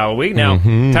tickets, shall we? Now,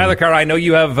 Tyler Carr, I know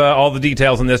you have all the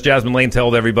details on this. Jasmine Lane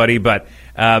told everybody, but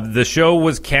the show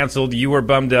was canceled. You were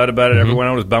bummed out about it. Everyone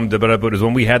else was bummed about it. But it was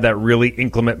when we had that really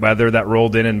inclement weather that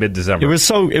rolled in mid-December. It was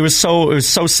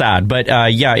so sad. But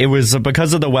yeah, it was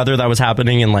because of the weather that was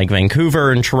happening in like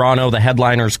Vancouver and Toronto. The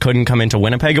headliners couldn't come into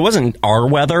Winnipeg. It wasn't our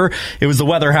weather. It was the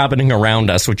weather happening around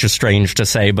us, which is strange to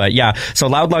say. But yeah, so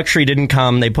Loud Luxury didn't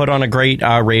come. They put on a great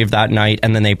rave that night,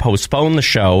 and then they postponed the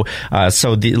show.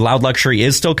 So the Loud Luxury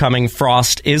is still coming.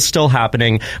 Frost is still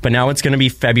happening. But now it's going to be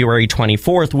February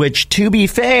 24th, which, to be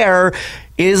fair,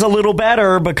 is a little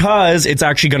better because it's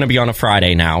actually going to be on a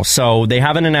Friday now. So they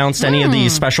haven't announced any of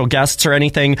these special guests or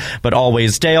anything, but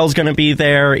Always Dale's going to be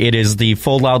there. It is the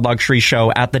full Loud Luxury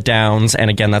show at the Downs. And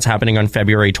again, that's happening on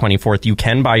February 24th. You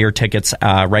can buy your tickets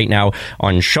right now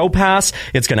on Show Pass.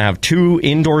 It's going to have 2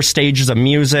 indoor stages of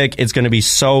music. It's going to be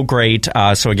so great.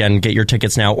 So again, get your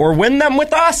tickets now or win them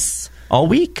with us all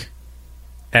week.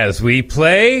 As we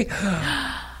play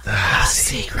The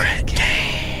Secret Game.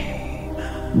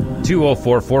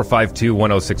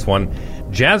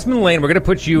 204-452-1061. Jasmine Lane, we're going to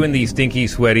put you in the stinky,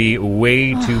 sweaty,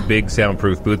 way too big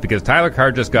soundproof booth because Tyler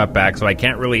Carr just got back, so I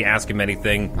can't really ask him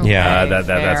anything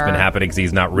that's been happening because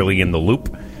he's not really in the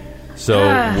loop. So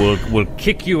we'll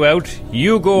kick you out.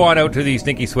 You go on out to the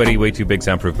stinky, sweaty, way too big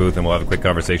soundproof booth, and we'll have a quick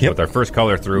conversation with our first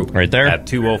caller through right there at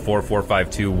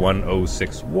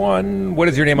 204-452-1061. What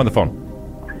is your name on the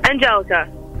phone? Angelica.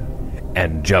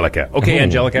 Okay,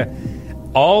 Angelica.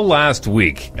 All last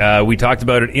week, we talked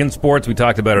about it in sports, we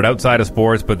talked about it outside of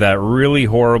sports, but that really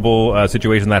horrible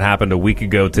situation that happened a week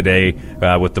ago today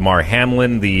with Damar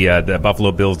Hamlin, the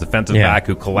Buffalo Bills defensive back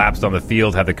who collapsed on the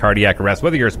field, had the cardiac arrest.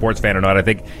 Whether you're a sports fan or not, I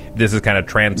think this is kind of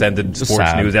transcended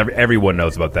sports news. Everyone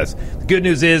knows about this. The good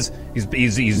news is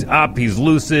he's up, he's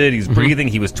lucid, he's breathing.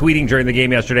 He was tweeting during the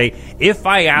game yesterday. If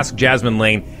I ask Jasmine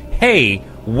Lane, hey,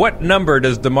 what number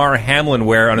does Damar Hamlin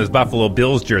wear on his Buffalo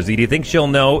Bills jersey? Do you think she'll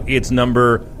know it's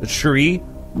number 3?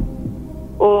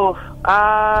 Oh,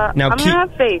 I'm going to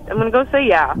have faith. I'm going to go say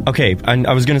yeah. Okay,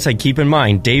 I was going to say, keep in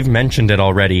mind, Dave mentioned it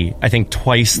already, I think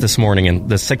twice this morning in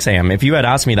the 6 a.m. If you had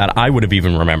asked me that, I would have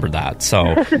even remembered that.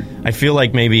 So I feel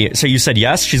like maybe... So you said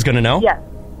yes? She's going to know? Yes.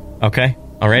 Okay.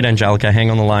 All right, Angelica, hang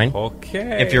on the line.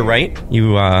 Okay. If you're right,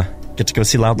 you get to go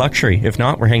see Loud Luxury. If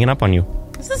not, we're hanging up on you.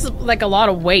 This is like a lot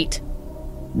of weight.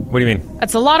 What do you mean?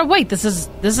 That's a lot of weight. This is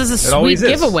a sweet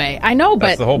giveaway. I know, but...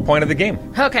 That's the whole point of the game.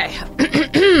 Okay.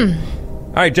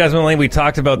 All right, Jasmine Lane, we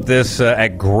talked about this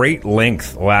at great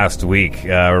length last week.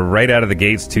 Right out of the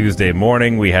gates Tuesday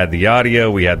morning, we had the audio,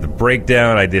 we had the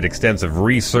breakdown. I did extensive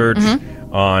research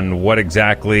on what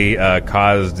exactly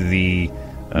caused the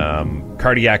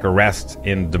cardiac arrest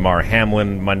in Damar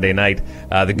Hamlin Monday night.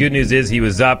 The good news is he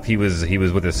was up. He was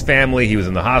with his family. He was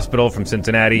in the hospital from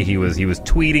Cincinnati. He was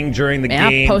tweeting during the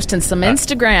game, posting some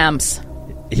Instagrams.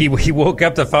 He woke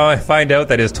up to find out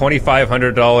that his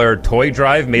 $2,500 toy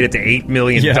drive made it to $8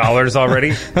 million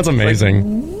already. That's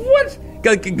amazing. Like,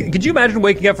 what? Could you imagine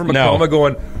waking up from a coma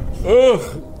going, ugh,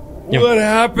 what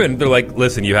happened? They're like,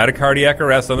 listen, you had a cardiac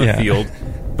arrest on the field,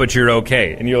 but you're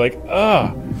okay. And you're like,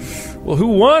 oh, well, who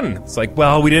won? It's like,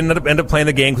 well, we didn't end up playing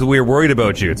the game because we were worried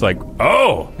about you. It's like,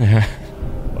 oh,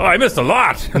 I missed a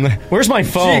lot. Where's my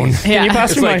phone? Jeez. Can you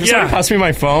pass me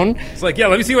my phone? It's like,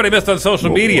 let me see what I missed on social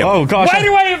media. Oh, gosh. Why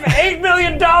do I have $8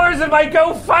 million in my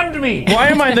GoFundMe? Why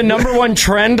am I the number one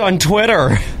trend on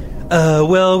Twitter?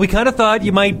 Well, we kind of thought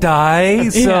you might die,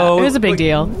 so... it was a big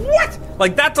deal. What?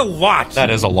 Like, that's a lot. That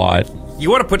is a lot.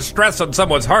 You want to put stress on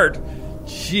someone's heart.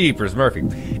 Jeepers Murphy.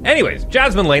 Anyways,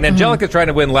 Jasmine Lane, Angelica's trying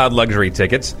to win Loud Luxury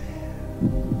tickets.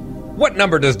 What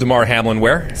number does Damar Hamlin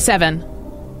wear? 7.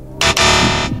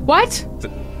 What?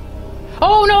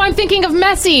 Oh, no, I'm thinking of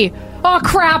Messi. Oh,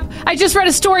 crap. I just read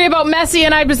a story about Messi,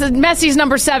 and Messi's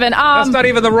number 7. That's not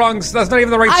even the right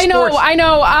sport. I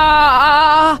know.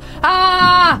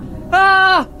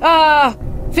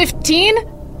 15?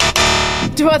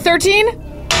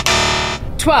 13?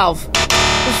 12.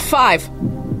 5.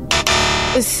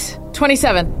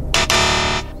 27.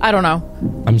 I don't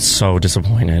know. I'm so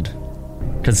disappointed.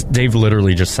 Because Dave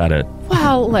literally just said it.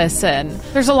 Well, listen.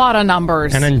 There's a lot of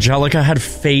numbers. And Angelica had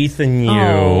faith in you.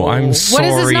 Oh. I'm sorry,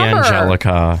 what is his number?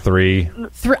 Angelica. 3.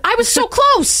 I was so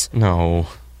close. No.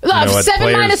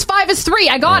 7 minus 5 is 3.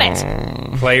 I got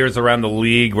it. Players around the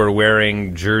league were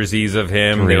wearing jerseys of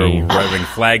him. They were wearing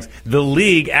flags. The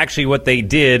league, actually, what they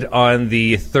did on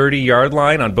the 30-yard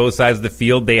line on both sides of the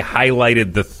field, they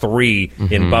highlighted the 3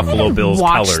 in Buffalo Bills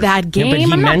Watch colors. that game. Yeah, but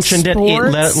he I'm mentioned it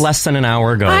less than an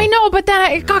hour ago. I know, but then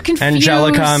I got confused.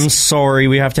 Angelica, I'm sorry.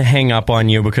 We have to hang up on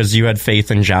you because you had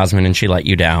faith in Jasmine and she let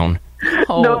you down.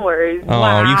 No worries.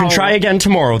 Oh, you can try again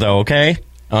tomorrow, though, okay?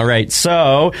 All right,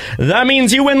 so that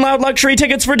means you win Loud Luxury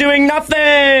tickets for doing nothing!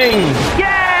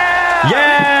 Yeah!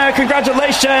 Yeah,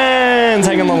 congratulations!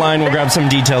 Hang on the line, we'll grab some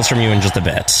details from you in just a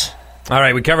bit. All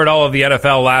right, we covered all of the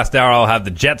NFL last hour. I'll have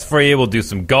the Jets for you. We'll do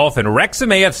some golf. And Wrexham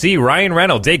AFC, Ryan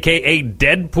Reynolds, a.k.a.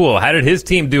 Deadpool. How did his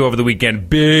team do over the weekend?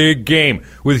 Big game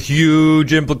with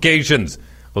huge implications.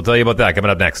 We'll tell you about that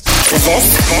coming up next. This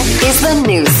is the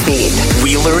News Feed.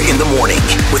 Wheeler in the Morning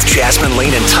with Jasmine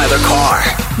Lane and Tyler Carr.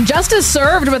 Justice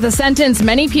served with a sentence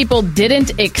many people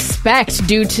didn't expect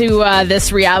due to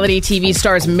this reality TV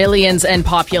star's millions and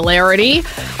popularity.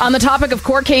 On the topic of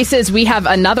court cases, we have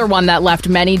another one that left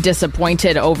many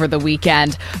disappointed over the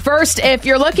weekend. First, if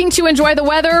you're looking to enjoy the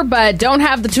weather but don't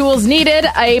have the tools needed,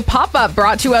 a pop-up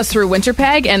brought to us through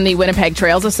Winterpeg and the Winnipeg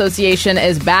Trails Association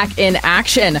is back in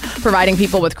action, providing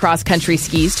people with cross-country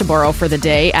skis to borrow for the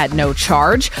day at no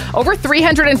charge. Over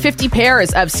 350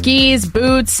 pairs of skis,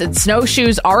 boots, and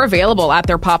snowshoes are available at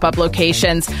their pop-up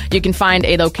locations. You can find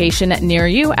a location near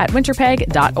you at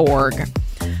winterpeg.org.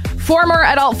 Former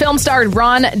adult film star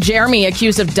Ron Jeremy,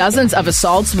 accused of dozens of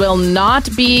assaults, will not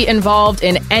be involved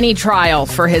in any trial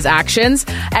for his actions.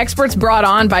 Experts brought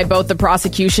on by both the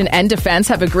prosecution and defense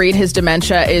have agreed his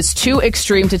dementia is too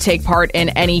extreme to take part in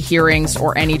any hearings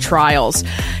or any trials.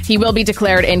 He will be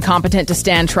declared incompetent to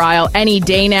stand trial any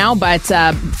day now, but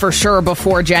for sure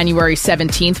before January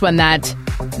 17th when that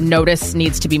notice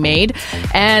needs to be made.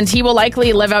 And he will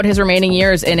likely live out his remaining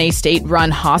years in a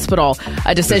state-run hospital.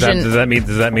 A decision... Does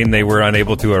that mean they were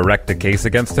unable to erect a case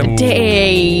against him?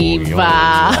 Dave.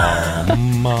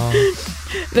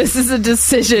 This is a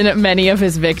decision many of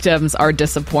his victims are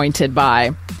disappointed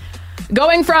by.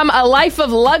 Going from a life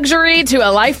of luxury to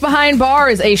a life behind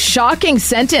bars, a shocking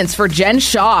sentence for Jen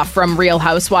Shaw from Real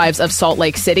Housewives of Salt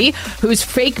Lake City, whose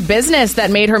fake business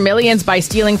that made her millions by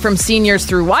stealing from seniors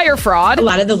through wire fraud. A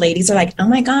lot of the ladies are like, oh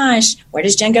my gosh, where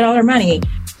does Jen get all her money?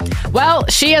 Well,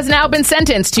 she has now been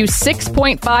sentenced to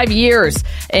 6.5 years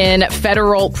in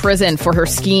federal prison for her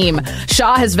scheme.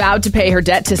 Shaw has vowed to pay her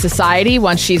debt to society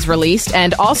once she's released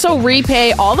and also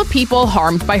repay all the people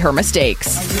harmed by her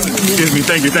mistakes. Excuse me,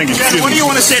 thank you. Jen, what do you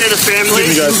want to say to the family? Excuse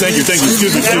me, guys, thank you,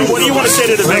 excuse me. Jen, what do you want to say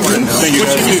to the victims? Thank you,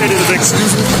 What should you say to the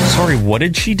victims? Sorry, what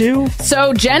did she do?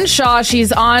 So Jen Shaw,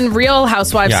 she's on Real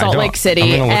Housewives Salt Lake City. I'm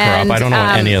going to look her up. I don't know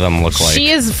what any of them look like. She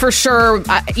is for sure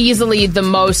easily the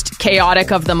most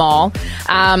chaotic of them all.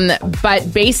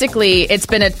 But basically, it's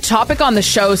been a topic on the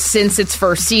show since its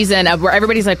first season of where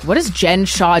everybody's like, what does Jen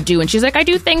Shaw do? And she's like, I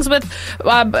do things with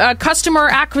customer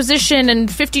acquisition and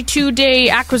 52-day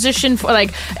acquisition.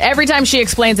 Like, every time she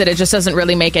explains it, it just doesn't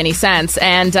really make any sense.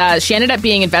 And she ended up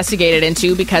being investigated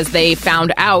into because they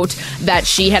found out that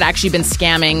she had actually been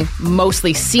scamming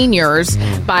mostly seniors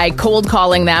by cold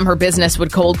calling them. Her business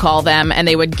would cold call them, and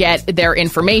they would get their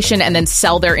information and then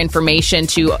sell their information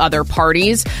to other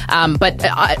parties. But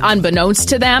unbeknownst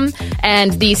to them.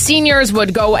 And the seniors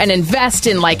would go and invest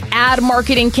in like ad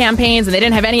marketing campaigns, and they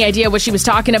didn't have any idea what she was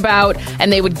talking about.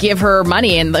 And they would give her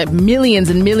money, and like millions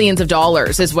and millions of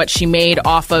dollars is what she made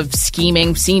off of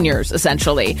scheming seniors,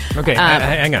 essentially. Okay,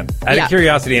 hang on. Out of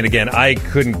curiosity, and again, I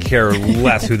couldn't care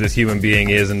less who this human being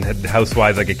is, and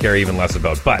Housewives I could care even less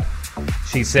about. But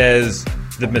she says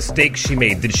the mistake she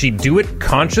made, did she do it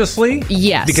consciously?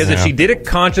 Yes. Because if she did it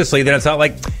consciously, then it's not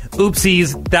like,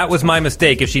 oopsies, that was my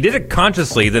mistake. If she did it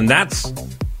consciously, then that's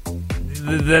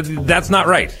not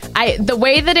right. The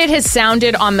way that it has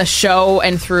sounded on the show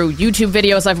and through YouTube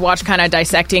videos I've watched kind of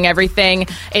dissecting everything,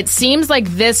 it seems like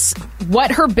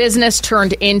what her business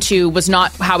turned into was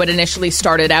not how it initially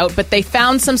started out, but they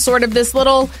found some sort of this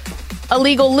little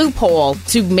illegal loophole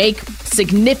to make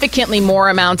significantly more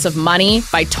amounts of money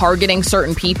by targeting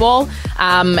certain people,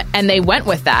 and they went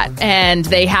with that. And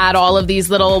they had all of these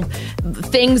little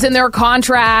things in their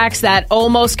contracts that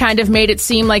almost kind of made it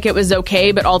seem like it was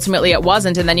okay, but ultimately it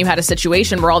wasn't. And then you had a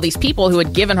situation where all these people who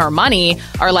had given her money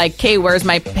are like, okay, where's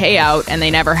my payout? And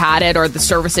they never had it, or the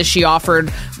services she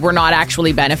offered were not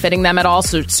actually benefiting them at all.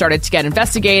 So it started to get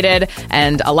investigated,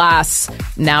 and alas,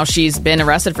 now she's been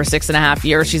arrested for 6.5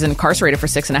 years. She's incarcerated for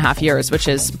 6.5 years, which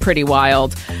is pretty wild.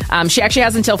 She actually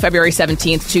has until February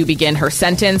 17th to begin her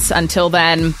sentence. Until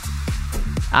then,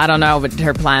 I don't know what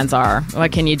her plans are.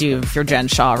 What can you do if you're Jen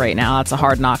Shaw right now? That's a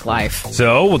hard knock life.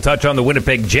 So we'll touch on the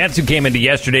Winnipeg Jets, who came into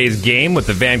yesterday's game with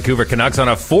the Vancouver Canucks on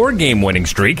a 4-game winning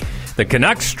streak. The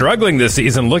Canucks struggling this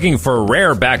season, looking for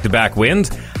rare back-to-back wins.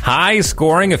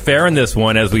 High-scoring affair in this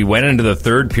one as we went into the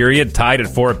third period, tied at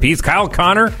 4 apiece. Kyle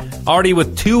Connor, already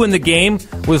with 2 in the game,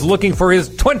 was looking for his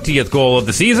 20th goal of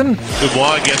the season.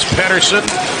 Dubois against Pettersson.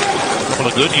 Well,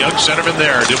 a good young centerman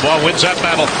there. Dubois wins that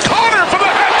battle. Connor for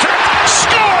the hat trick!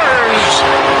 Scores!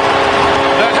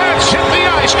 The Hats hit the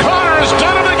ice. Connor has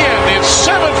done it again. It's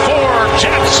 7-4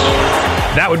 Jets.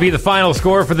 That would be the final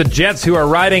score for the Jets, who are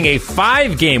riding a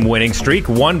 5-game winning streak,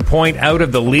 1 point out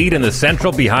of the lead in the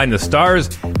Central behind the Stars.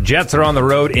 Jets are on the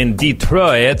road in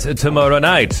Detroit tomorrow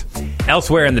night.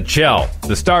 Elsewhere in the Chell,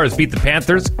 the Stars beat the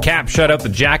Panthers, Caps shut out the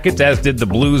Jackets, as did the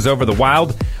Blues over the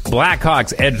Wild.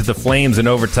 Blackhawks edged the Flames in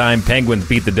overtime. Penguins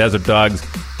beat the Desert Dogs.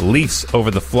 Leafs over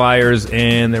the Flyers,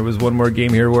 and there was one more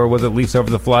game here. Where was it? Leafs over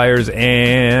the Flyers,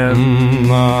 and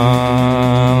what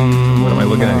am I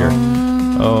looking at here?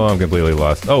 Oh, I'm completely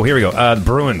lost. Oh, here we go. The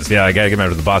Bruins. Yeah, I got to get out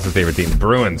of the boss's favorite team. The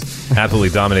Bruins absolutely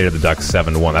dominated the Ducks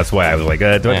 7-1. That's why I was like,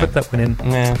 do I put that one in?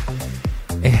 Yeah.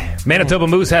 Manitoba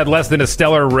Moose had less than a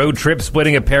stellar road trip,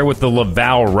 splitting a pair with the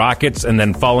Laval Rockets and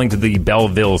then falling to the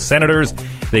Belleville Senators.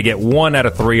 They get 1 out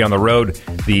of 3 on the road.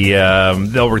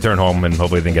 They'll return home and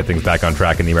hopefully they can get things back on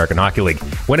track in the American Hockey League.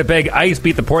 Winnipeg Ice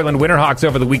beat the Portland Winterhawks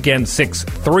over the weekend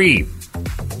 6-3.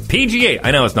 PGA. I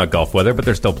know it's not golf weather, but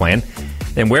they're still playing.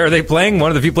 And where are they playing? One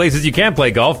of the few places you can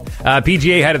play golf.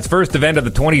 PGA had its first event of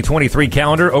the 2023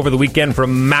 calendar over the weekend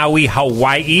from Maui,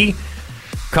 Hawaii.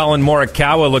 Colin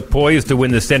Morikawa looked poised to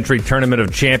win the Century Tournament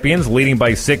of Champions, leading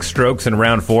by 6 strokes in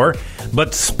round 4.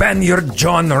 But Spaniard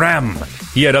John Ram,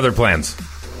 he had other plans.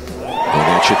 And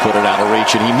that should put it out of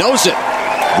reach, and he knows it.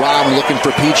 Rahm looking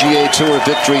for PGA Tour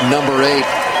victory number 8,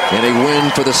 and a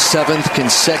win for the 7th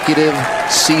consecutive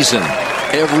season.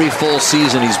 Every full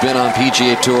season he's been on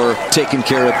PGA Tour, taking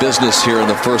care of business here in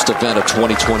the first event of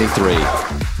 2023.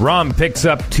 Rahm picks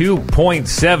up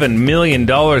 $2.7 million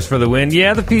for the win.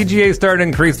 Yeah, the PGA started to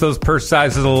increase those purse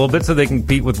sizes a little bit so they can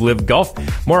compete with LIV Golf.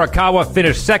 Morikawa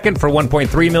finished second for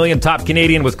 $1.3 million. Top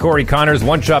Canadian was Corey Connors,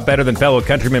 1 shot better than fellow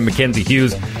countryman Mackenzie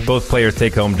Hughes. Both players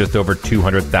take home just over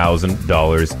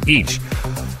 $200,000 each.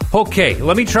 Okay,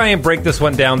 let me try and break this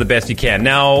one down the best you can.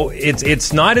 Now,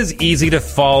 it's not as easy to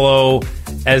follow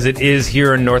as it is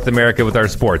here in North America with our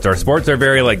sports. Our sports are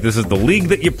very like, this is the league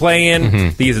that you play in,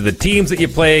 mm-hmm. These are the teams that you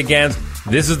play against,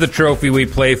 this is the trophy we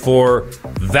play for,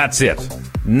 that's it.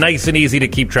 Nice and easy to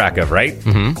keep track of, right?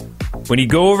 Mm-hmm. When you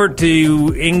go over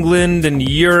to England and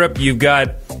Europe, you've got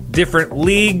different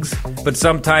leagues, but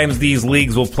sometimes these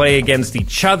leagues will play against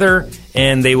each other,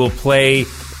 and they will play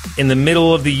in the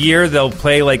middle of the year. They'll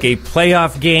play like a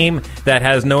playoff game that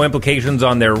has no implications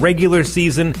on their regular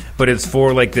season, but it's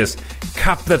for like this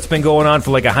cup that's been going on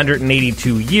for like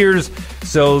 182 years.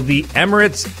 So the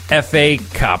Emirates FA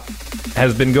Cup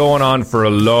has been going on for a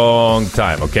long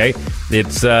time, okay?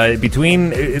 It's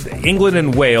between England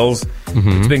and Wales. Mm-hmm.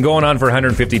 It's been going on for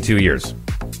 152 years.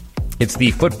 It's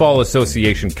the Football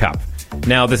Association Cup.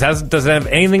 Now, this doesn't have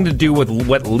anything to do with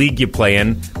what league you play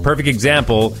in. Perfect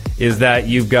example is that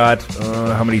you've got,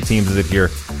 how many teams is it here?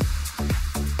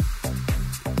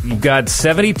 You've got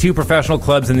 72 professional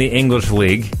clubs in the English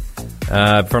league.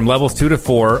 From levels 2 to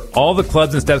 4, all the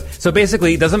clubs and stuff. So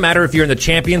basically, it doesn't matter if you're in the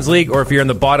Champions League or if you're in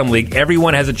the bottom league.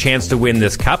 Everyone has a chance to win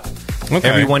this cup. Okay.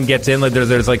 Everyone gets in.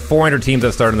 There's like 400 teams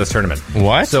that start in this tournament.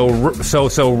 What? So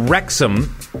Wrexham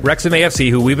AFC,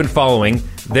 who we've been following,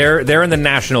 they're in the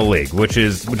National League, which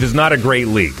is not a great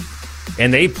league,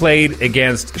 and they played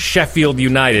against Sheffield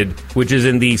United, which is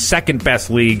in the second best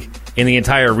league in the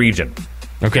entire region.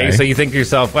 Okay, so you think to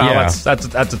yourself, wow, yeah.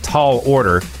 that's a tall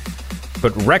order.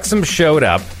 But Wrexham showed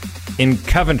up in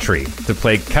Coventry to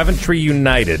play Coventry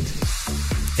United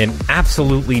and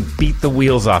absolutely beat the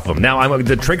wheels off them. Now,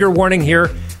 the trigger warning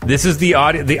here, this is the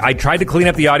audio. I tried to clean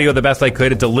up the audio the best I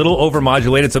could. It's a little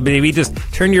overmodulated, so maybe just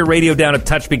turn your radio down a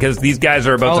touch because these guys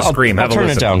are about to scream. I'll turn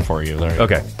it down for you. There.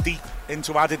 Okay. Deep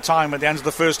into added time at the end of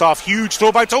the first half. Huge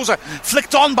throw by Tozer.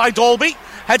 Flicked on by Dolby.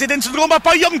 Headed into the goal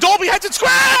by Young. Dolby headed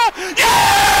square. Yeah!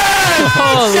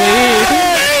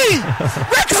 Holy!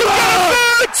 Wrexham got a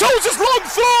third. Tozer's long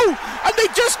throw, and they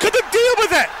just couldn't deal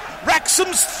with it.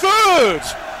 Wrexham's third.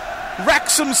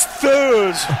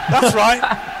 That's right.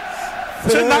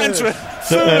 Turn that into a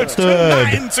Turn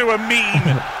that into a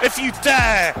meme if you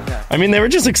dare. I mean, they were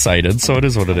just excited, so it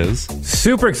is what it is.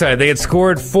 Super excited. They had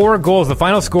scored 4 goals. The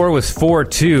final score was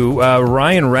 4-2.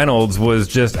 Ryan Reynolds was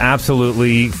just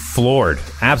absolutely floored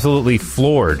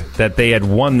that they had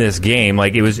won this game.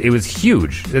 Like, it was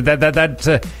huge.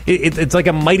 It's like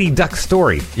a Mighty Duck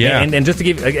story. Yeah. And just to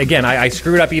give, again, I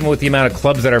screwed up even with the amount of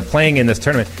clubs that are playing in this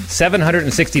tournament.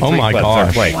 763 clubs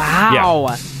are playing.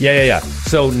 Wow. Yeah.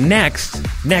 So next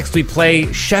we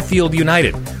play Sheffield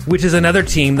United, which is another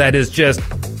team that is just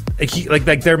like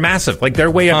they're massive. Like,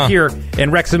 they're way up here,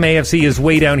 and Wrexham AFC is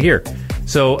way down here.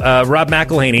 So Rob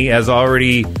McElhaney has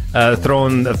already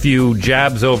thrown a few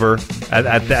jabs over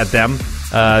at them,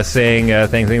 saying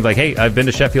things like, "Hey, I've been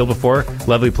to Sheffield before.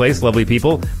 Lovely place, lovely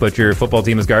people, but your football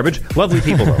team is garbage." Lovely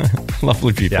people, though.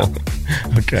 Lovely people.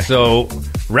 Yeah. Okay. So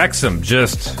Wrexham,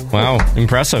 just wow,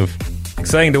 impressive.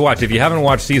 Exciting to watch. If you haven't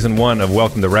watched season 1 of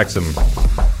Welcome to Wrexham,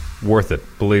 worth it,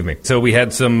 believe me. So we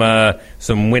had some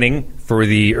winning for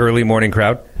the early morning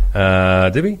crowd.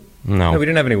 Did we? No, we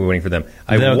didn't have any winning for them.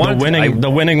 The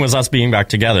winning was us being back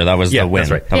together. That was the win.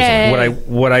 That's right.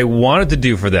 What I wanted to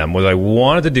do for them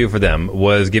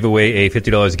was give away a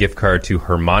 $50 gift card to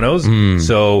Hermanos.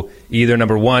 So either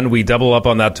number 1, we double up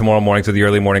on that tomorrow morning, so the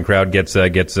early morning crowd gets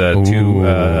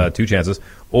two chances.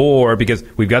 Or because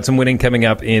we've got some winning coming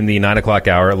up in the 9 o'clock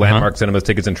hour, Landmark Cinemas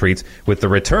Tickets and Treats, with the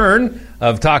return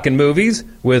of Talkin' Movies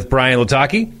with Brian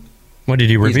Lataki. What did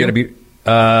he review? He's going to be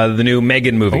the new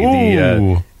Megan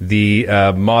movie,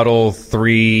 the Model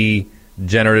 3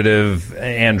 generative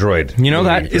android. You know,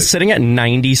 that is sitting at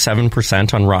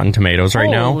 97% on Rotten Tomatoes right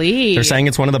now. They're saying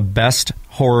it's one of the best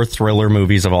horror thriller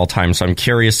movies of all time. So I'm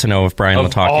curious to know if Brian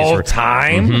Lataki's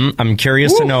time. I'm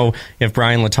curious to know if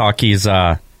Brian Lataki's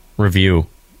review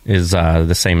is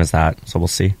the same as that. So we'll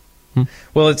see.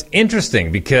 Well, it's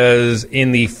interesting because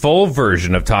in the full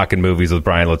version of Talkin' Movies with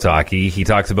Brian Lataki, he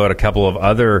talks about a couple of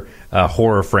other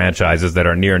horror franchises that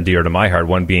are near and dear to my heart,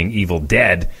 one being Evil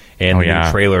Dead, and the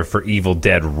new trailer for Evil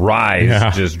Dead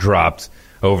Rise just dropped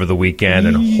over the weekend,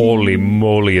 and holy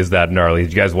moly, is that gnarly.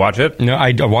 Did you guys watch it? No,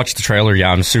 I watched the trailer, it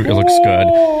looks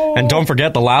good. And don't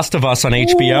forget The Last of Us on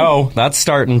HBO. That's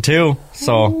starting too.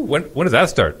 So when does that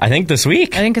start? I think this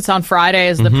week. I think it's on Friday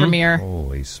is the premiere.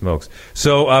 Holy smokes.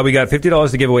 So we got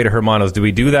 $50 to give away to Hermanos. Do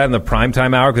we do that in the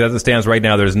primetime hour? Because as it stands right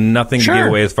now, there's nothing to give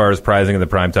away as far as prizing in the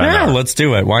primetime hour. Yeah, let's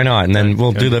do it. Why not? And then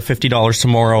we'll do the $50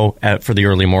 tomorrow for the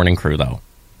early morning crew, though.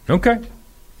 Okay.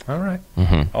 All right.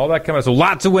 All that coming up. So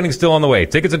lots of winning still on the way.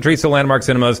 Tickets and treats to Landmark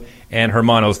Cinemas and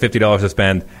Hermanos. $50 to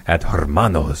spend at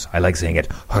Hermanos. I like saying it.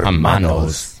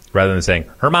 Hermanos. Rather than saying,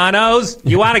 Hermanos,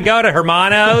 you want to go to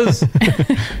Hermanos?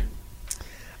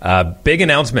 Big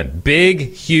announcement.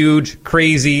 Big, huge,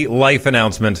 crazy life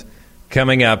announcement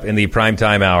coming up in the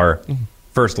primetime hour.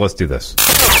 First, let's do this.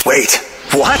 Wait.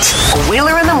 What?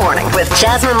 Wheeler in the Morning with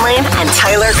Jasmine Lane and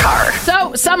Tyler Carr.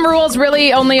 So, some rules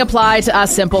really only apply to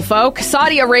us simple folk.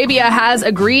 Saudi Arabia has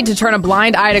agreed to turn a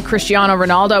blind eye to Cristiano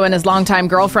Ronaldo and his longtime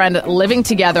girlfriend living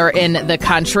together in the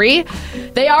country.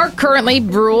 They are currently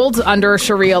ruled under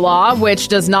Sharia law, which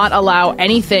does not allow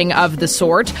anything of the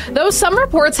sort. Though some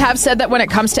reports have said that when it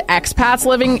comes to expats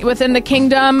living within the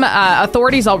kingdom,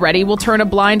 authorities already will turn a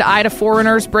blind eye to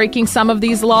foreigners breaking some of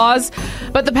these laws.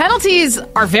 But the penalties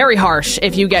are very harsh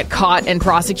if you get caught and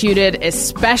prosecuted,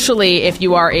 especially if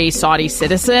you are a Saudi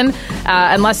citizen,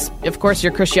 unless, of course,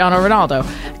 you're Cristiano Ronaldo.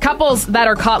 Couples that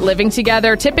are caught living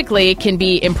together typically can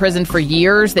be imprisoned for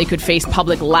years. They could face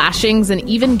public lashings and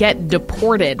even get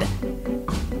deported.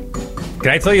 Can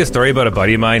I tell you a story about a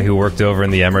buddy of mine who worked over in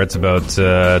the Emirates about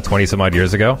 20-some-odd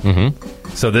years ago?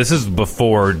 So this is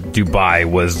before Dubai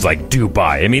was like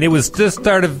Dubai. I mean, it was just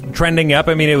started trending up.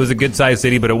 I mean, it was a good-sized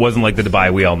city, but it wasn't like the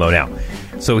Dubai we all know now.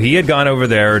 So he had gone over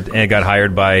there and got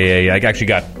hired by actually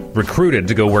got recruited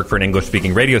to go work for an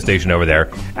English-speaking radio station over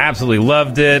there. Absolutely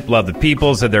loved it, loved the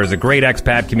people, said there's a great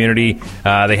expat community.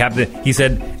 He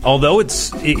said, although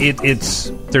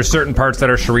there's certain parts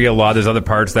that are Sharia law, there's other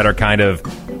parts that are kind of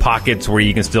pockets where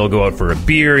you can still go out for a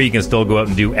beer, you can still go out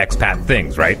and do expat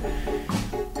things, right?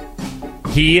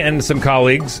 He and some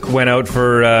colleagues went out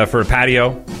for a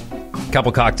patio, a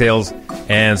couple cocktails,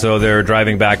 and so they're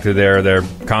driving back to their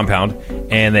compound,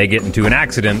 and they get into an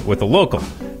accident with a local.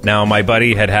 Now, my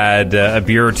buddy had a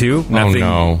beer or two,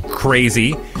 nothing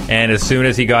crazy, and as soon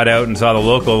as he got out and saw the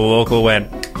local went,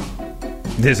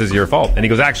 "This is your fault." And he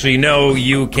goes, "Actually, no,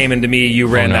 you came into me, you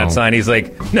ran that sign." He's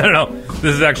like, No,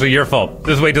 this is actually your fault.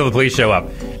 Just wait till the police show up.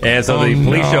 And so the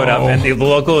police showed up, and the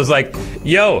local was like,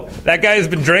 yo, that guy's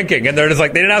been drinking. And they're just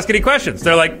like, they didn't ask any questions.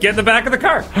 They're like, get in the back of the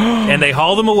car. And they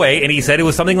hauled him away. And he said it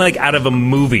was something like out of a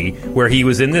movie where he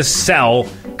was in this cell,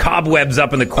 cobwebs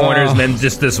up in the corners, and then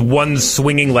just this one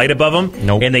swinging light above him.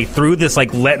 Nope. And they threw this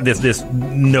like this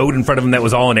note in front of him that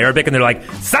was all in Arabic. And they're like,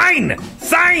 sign!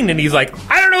 And he's like,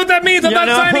 I don't know what that means. I'm not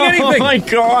signing anything. Oh my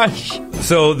gosh.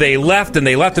 So they left, and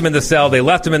they left him in the cell. They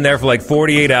left him in there for like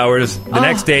 48 hours. The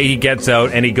next day he gets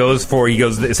out, and he goes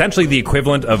essentially the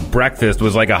equivalent of breakfast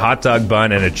was like a hot dog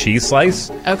bun and a cheese slice.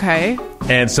 Okay.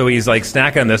 And so he's like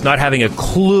snacking on this, not having a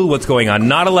clue what's going on,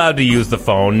 not allowed to use the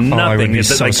phone, nothing.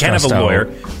 It's like can't have a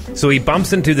lawyer. So he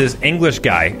bumps into this English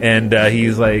guy, and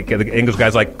he's like, the English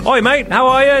guy's like, "Oi, mate, how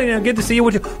are you? Good to see you.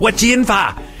 What you in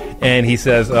for?" And he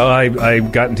says, "Oh, I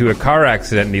got into a car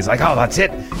accident." And he's like, "Oh, that's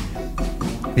it."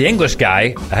 The English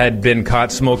guy had been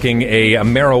caught smoking a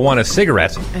marijuana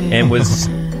cigarette and was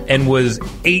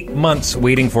 8 months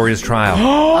waiting for his trial.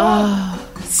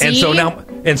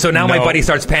 And so now my buddy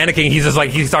starts panicking. He's just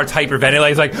like, he starts hyperventilating.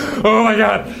 He's like, oh my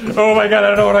god, I don't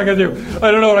know what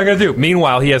I'm gonna do.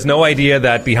 Meanwhile, he has no idea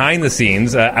that behind the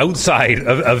scenes, outside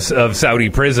of Saudi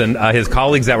prison, his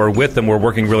colleagues that were with him were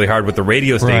working really hard with the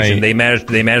radio station. Right.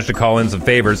 They managed to call in some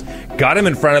favors, got him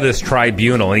in front of this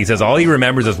tribunal, and he says all he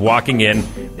remembers is walking in.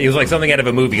 It was like something out of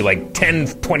a movie. Like 10,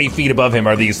 20 feet above him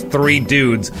are these three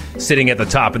dudes sitting at the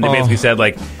top, and they basically said,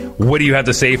 like, what do you have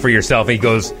to say for yourself? And he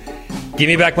goes, give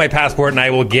me back my passport and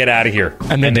I will get out of here.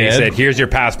 And they said, here's your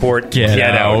passport, get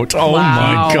out. Oh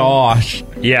my gosh.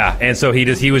 Yeah, and so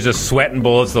he was just sweating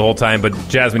bullets the whole time. But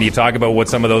Jasmine, you talk about what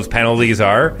some of those penalties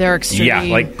are. They're extreme. Yeah,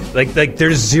 like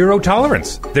there's zero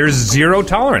tolerance. There's zero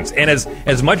tolerance. And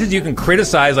as much as you can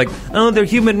criticize, like, oh, their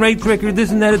human rights record, this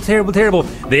and that, it's terrible.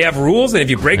 They have rules, and if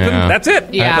you break them, that's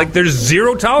it. Yeah. Like there's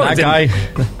zero tolerance.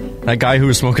 That guy who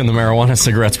was smoking the marijuana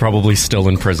cigarette's probably still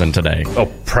in prison today. Oh,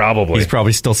 probably. He's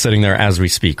probably still sitting there as we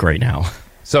speak right now.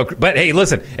 So, but hey,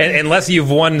 listen, unless you've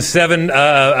won 7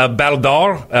 Ballon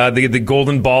d'Or, the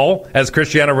golden ball as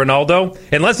Cristiano Ronaldo,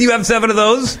 unless you have 7 of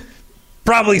those,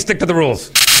 probably stick to the rules.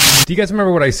 Do you guys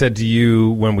remember what I said to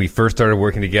you when we first started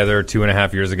working together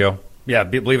 2.5 years ago? Yeah,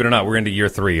 believe it or not, we're into year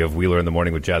 3 of Wheeler in the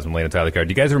Morning with Jasmine Lane and Tyler Carr. Do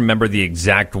you guys remember the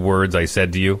exact words I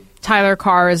said to you? Tyler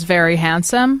Carr is very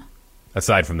handsome.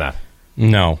 Aside from that.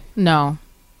 No. That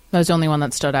was the only one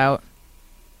that stood out.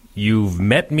 You've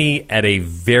met me at a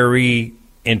very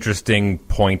interesting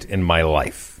point in my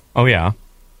life. Oh, yeah. Do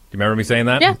you remember me saying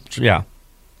that? Yeah.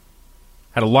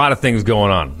 Had a lot of things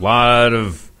going on. A lot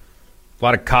of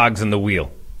cogs in the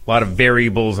wheel. A lot of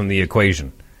variables in the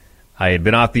equation. I had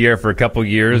been off the air for a couple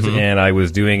years, and I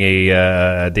was doing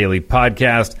a daily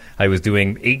podcast. I was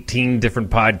doing 18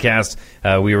 different podcasts.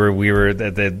 We were at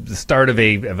the start of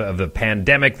the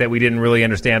pandemic that we didn't really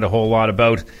understand a whole lot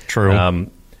about. True.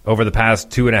 Over the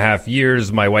past 2.5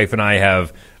 years, my wife and I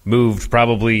have moved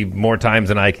probably more times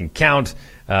than I can count.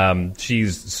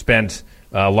 She's spent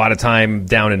a lot of time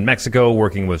down in Mexico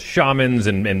working with shamans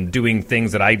and doing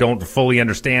things that I don't fully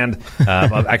understand.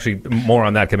 Actually, more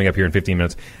on that coming up here in 15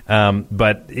 minutes.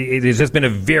 But it has just been a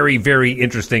very, very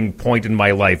interesting point in my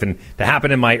life. And to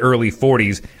happen in my early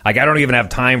 40s, like, I don't even have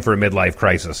time for a midlife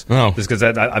crisis. Oh. Just because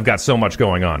I've got so much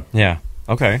going on. Yeah.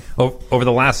 Okay. Over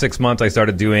the last 6 months, I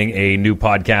started doing a new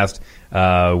podcast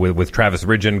with Travis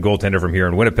Ridgen, goaltender from here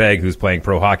in Winnipeg, who's playing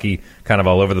pro hockey kind of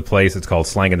all over the place. It's called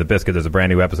Slang and the Biscuit. There's a brand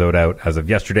new episode out as of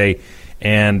yesterday.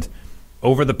 And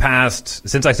over the past,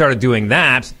 since I started doing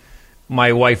that,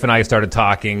 my wife and I started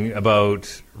talking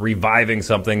about reviving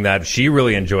something that she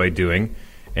really enjoyed doing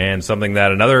and something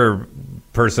that another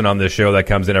person on this show that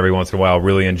comes in every once in a while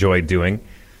really enjoyed doing.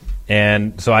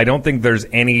 And so I don't think there's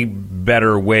any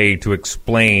better way to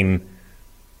explain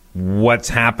what's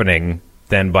happening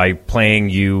than by playing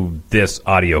you this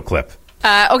audio clip.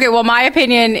 Okay, well, my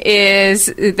opinion is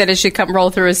that it should roll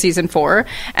through as season 4.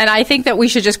 And I think that we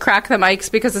should just crack the mics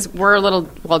because we're a little,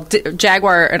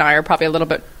 Jaguar and I are probably a little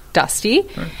bit dusty.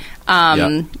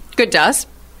 Good dust.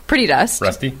 Pretty dust.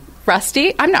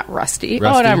 Rusty? I'm not rusty.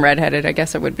 Oh, and I'm redheaded. I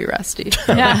guess I would be rusty.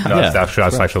 Yeah. No, that's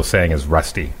actual saying is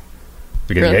rusty.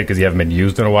 Because you haven't been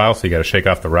used in a while, so you got to shake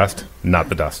off the rust, not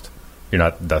the dust. You're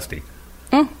not dusty.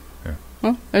 Oh. Yeah.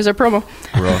 Well, there's our promo.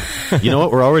 You know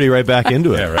what? We're already right back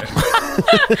into it. Yeah, right.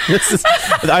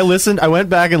 I went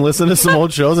back and listened to some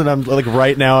old shows, and I'm like,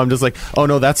 right now, I'm just like, oh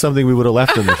no, that's something we would have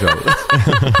left in the show.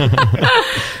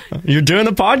 You're doing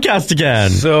the podcast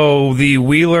again. So the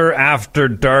Wheeler After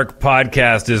Dark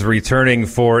podcast is returning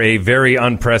for a very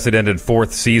unprecedented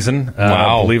 4th season.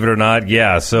 Wow. Believe it or not.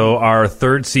 Yeah. So our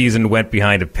 3rd season went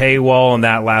behind a paywall, and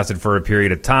that lasted for a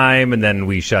period of time, and then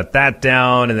we shut that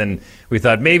down, and then we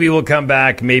thought maybe we'll come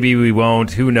back, maybe we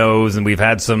won't, who knows, and we've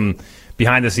had some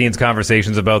behind-the-scenes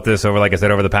conversations about this over, like I said,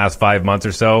 over the past 5 months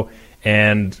or so.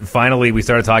 And finally, we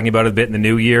started talking about it a bit in the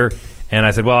new year. And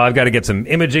I said, well, I've got to get some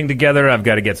imaging together. I've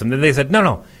got to get some. Then they said,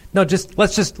 no,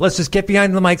 let's just get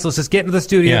behind the mics. Let's just get into the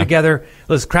studio together.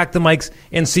 Let's crack the mics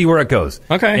and see where it goes.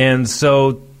 Okay. And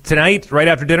so tonight, right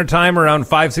after dinner time, around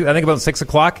 5, 6, I think about 6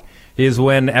 o'clock, is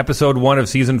when episode 1 of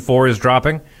season 4 is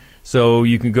dropping. So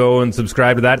you can go and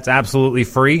subscribe to that. It's absolutely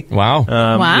free. Wow.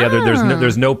 Yeah,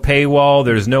 there's no paywall.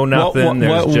 There's no nothing.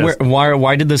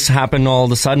 Why did this happen all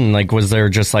of a sudden? Like, was there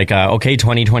just like, okay,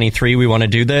 2023, we want to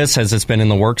do this? Has this been in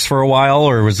the works for a while,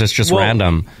 or was this just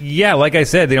random? Yeah, like I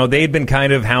said, they'd been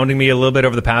kind of hounding me a little bit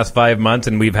over the past 5 months,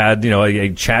 and we've had,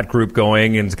 a chat group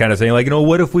going and kind of saying, like,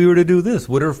 what if we were to do this?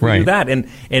 What if we do that?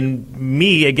 And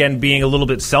me, again, being a little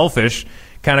bit selfish,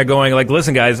 kind of going like,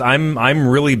 listen, guys, I'm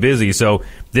really busy, so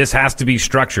this has to be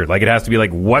structured. Like, it has to be like,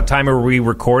 what time are we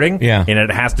recording? Yeah. And it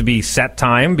has to be set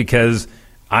time, because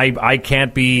I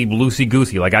can't be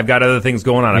loosey-goosey. Like, I've got other things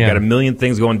going on. I've got a million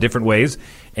things going different ways.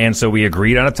 And so we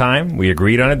agreed on a time. We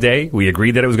agreed on a day. We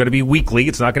agreed that it was going to be weekly.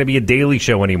 It's not going to be a daily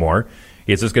show anymore.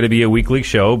 It's just going to be a weekly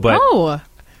show. But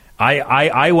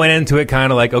I went into it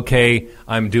kind of like, okay,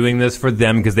 I'm doing this for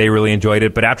them because they really enjoyed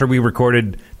it. But after we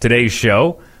recorded today's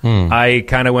show, I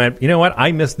kind of went, you know what?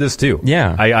 I missed this too.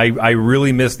 Yeah. I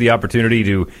really missed the opportunity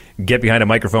to get behind a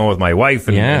microphone with my wife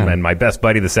and my best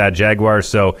buddy, the Sad Jaguar.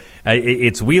 So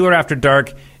it's Wheeler After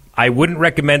Dark. I wouldn't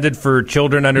recommend it for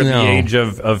children under the age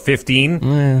of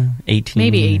 15. 18.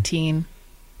 Maybe 18.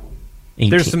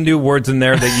 There's some new words in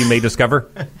there that you may discover.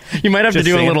 You might have to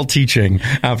do a little teaching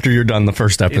after you're done the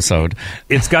first episode.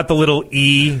 It's got the little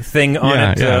E thing on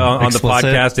it on the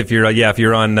podcast. If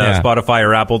you're on Spotify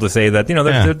or Apple, to say that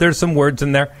there's some words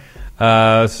in there.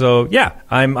 So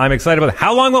I'm excited about it.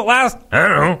 How long will it last? I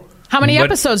don't know. How many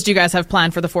episodes do you guys have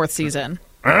planned for the 4th season?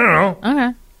 I don't know.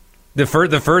 Okay.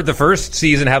 The first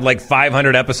season had like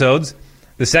 500 episodes.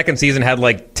 The second season had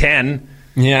like 10.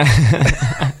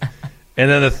 Yeah. And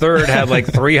then the third had like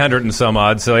 300 and some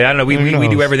odd. So I don't know. We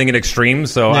do everything in extremes.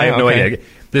 So I have no idea.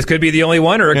 This could be the only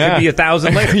one, or it could be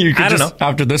 1,000 later. I don't know.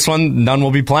 After this one, none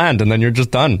will be planned, and then you're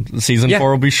just done. Season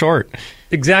 4 will be short.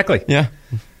 Exactly. Yeah.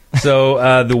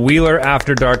 So the Wheeler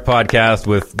After Dark podcast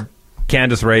with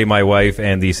Candace Ray, my wife,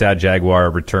 and the Sad Jaguar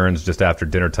returns just after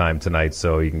dinner time tonight.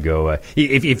 So you can go,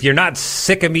 if you're not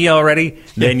sick of me already,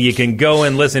 then you can go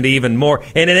and listen to even more.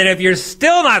 And then if you're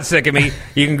still not sick of me,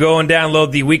 you can go and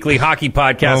download the weekly hockey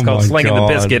podcast called Slinging the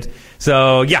Biscuit.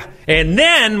 So, yeah. And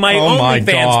then my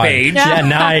OnlyFans page. Yeah,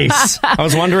 nice. I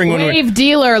was wondering Wave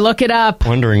Dealer, look it up.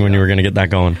 Wondering when you were going to get that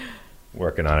going.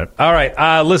 Working on it. All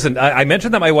right. Listen, I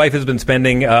mentioned that my wife has been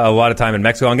spending a lot of time in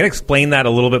Mexico. I'm going to explain that a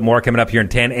little bit more coming up here in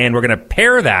 10, and we're going to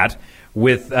pair that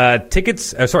with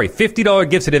 $50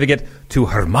 gift certificate to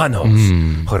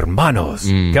Hermanos. Hermanos.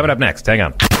 Coming up next. Hang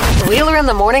on. Wheeler in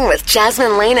the Morning with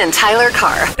Jasmine Lane and Tyler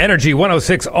Carr. Energy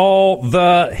 106, all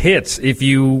the hits. If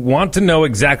you want to know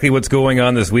exactly what's going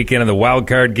on this weekend in the wild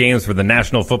card games for the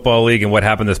National Football League and what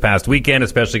happened this past weekend,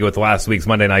 especially with last week's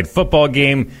Monday Night Football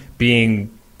game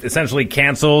being essentially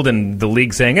canceled, and the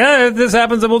league saying, if this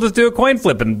happens, then we'll just do a coin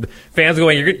flip. And fans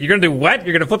going, you're going to do what?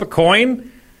 You're going to flip a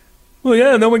coin? Well,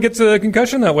 yeah, no one gets a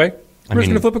concussion that way. We're just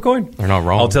going to flip a coin. They're not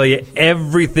wrong. I'll tell you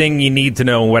everything you need to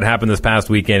know what happened this past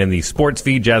weekend in the sports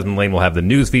feed. Jasmine Lane will have the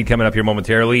news feed coming up here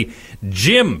momentarily.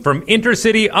 Jim from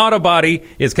Intercity Auto Body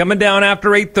is coming down after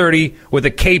 8:30 with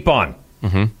a cape on.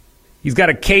 Mm-hmm. He's got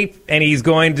a cape, and he's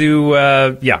going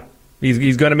to,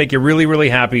 he's going to make you really, really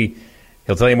happy.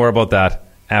 He'll tell you more about that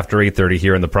after 8:30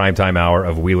 here in the primetime hour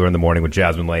of Wheeler in the Morning with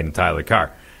Jasmine Lane and Tyler Carr.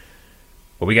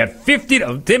 Well, we got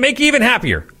 $50 to make you even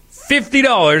happier.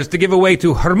 $50 to give away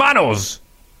to Hermanos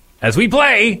as we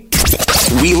play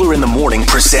Wheeler in the Morning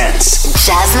presents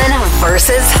Jasmine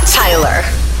versus Tyler.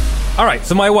 All right,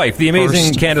 so my wife, the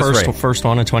amazing Candace Ray. First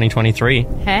one of 2023.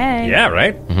 Hey. Yeah,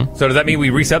 right? Mm-hmm. So does that mean we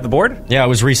reset the board? Yeah, it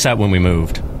was reset when we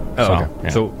moved. Okay.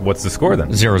 So what's the score then?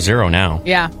 0-0 now.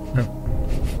 Yeah.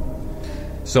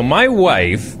 So my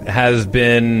wife has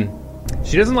been,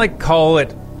 she doesn't call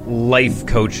it life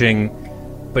coaching,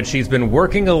 but she's been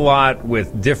working a lot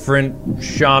with different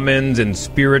shamans and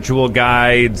spiritual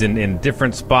guides in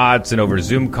different spots and over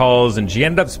Zoom calls. And she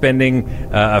ended up spending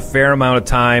a fair amount of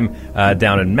time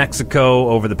down in Mexico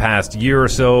over the past year or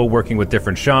so, working with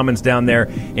different shamans down there.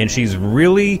 And she's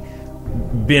really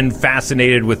been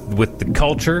fascinated with the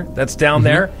culture that's down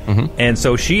there. Mm-hmm. And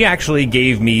so she actually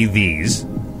gave me these.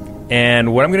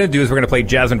 And what I'm going to do is we're going to play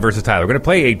Jasmine versus Tyler. We're going to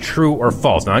play a true or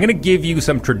false. Now, I'm going to give you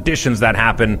some traditions that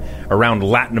happen around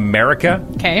Latin America.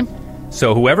 Okay.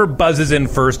 So whoever buzzes in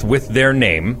first with their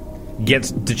name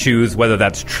gets to choose whether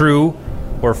that's true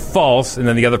or false, and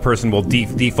then the other person will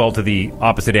default to the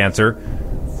opposite answer.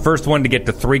 First one to get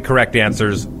to 3 correct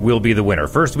answers will be the winner.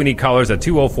 First, we need callers at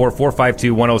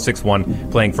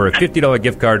 204-452-1061, playing for a $50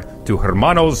 gift card to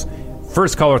Hermanos.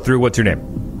 First caller through, what's your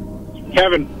name?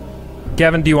 Kevin.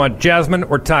 Kevin, do you want Jasmine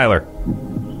or Tyler?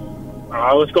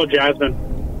 Let's go Jasmine.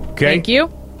 Okay. Thank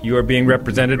you. You are being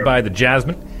represented by the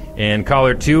Jasmine. And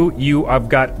caller 2, you have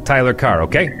got Tyler Carr,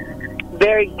 okay?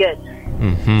 Very good.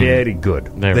 Mm-hmm. Very good.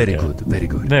 Very good. Very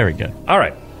good. Very good. All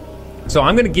right. So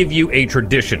I'm going to give you a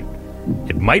tradition.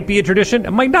 It might be a tradition.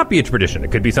 It might not be a tradition.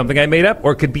 It could be something I made up,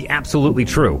 or it could be absolutely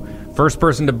true. First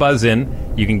person to buzz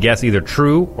in, you can guess either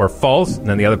true or false, and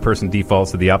then the other person defaults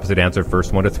to the opposite answer.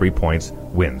 First one to 3 points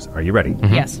wins. Are you ready?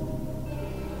 Mm-hmm. Yes.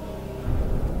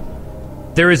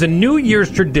 There is a New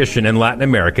Year's tradition in Latin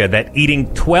America that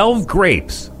eating 12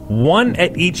 grapes, one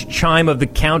at each chime of the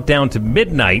countdown to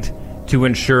midnight, to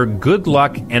ensure good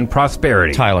luck and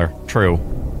prosperity. Tyler, true.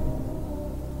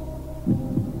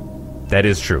 That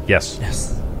is true, yes.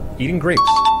 Yes. Eating grapes.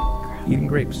 Eating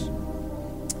grapes.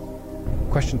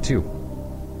 Question 2.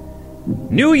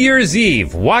 New Year's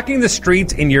Eve, walking the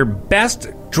streets in your best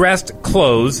dressed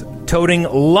clothes, toting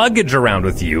luggage around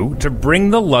with you to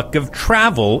bring the luck of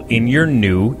travel in your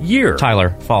new year. Tyler,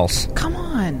 false. Come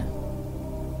on.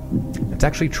 It's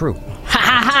actually true. Ha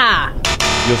ha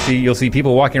ha. You'll see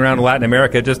people walking around in Latin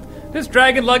America just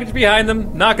dragging luggage behind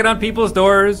them, knocking on people's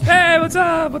doors. Hey, what's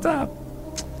up? What's up?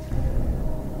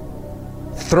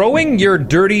 Throwing your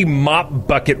dirty mop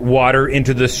bucket water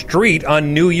into the street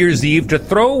on New Year's Eve to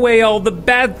throw away all the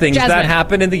bad things that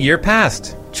happened in the year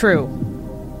past. True.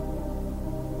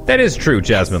 That is true,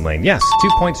 Jasmine Lane. Yes, 2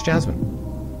 points, Jasmine.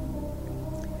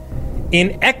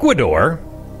 In Ecuador,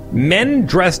 men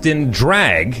dressed in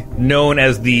drag, known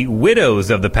as the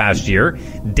widows of the past year,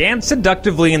 dance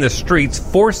seductively in the streets,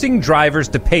 forcing drivers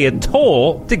to pay a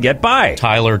toll to get by.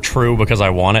 Tyler, true, because I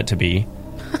want it to be.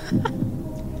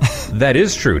 That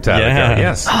is true, Tyler. Yeah.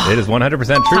 Yes, it is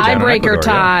 100% true. Tiebreaker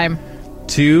time.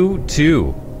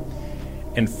 2-2.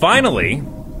 And finally,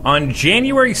 on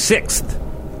January 6th,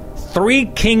 Three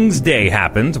Kings Day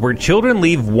happens, where children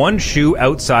leave one shoe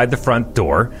outside the front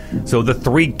door, so the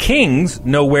three kings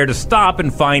know where to stop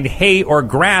and find hay or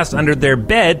grass under their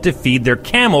bed to feed their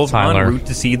camels en route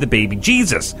to see the baby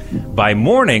Jesus. By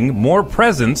morning, more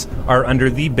presents are under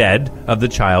the bed of the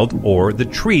child or the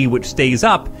tree, which stays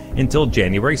up until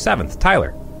January 7th.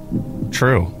 Tyler.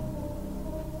 True.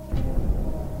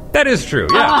 That is true,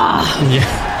 yeah.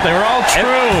 Yeah. They were all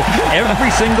true.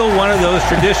 Every single one of those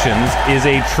traditions is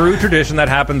a true tradition that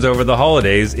happens over the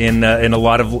holidays in a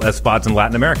lot of spots in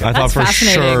Latin America. I thought for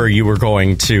sure you were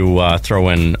going to throw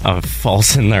in a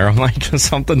false in there. I'm like,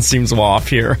 something seems off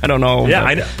here. I don't know. Yeah,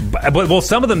 I know. But well,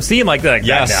 some of them seem like that.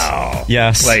 Yes. No.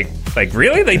 Yes. Like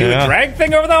really? They do a drag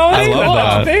thing over the holidays? I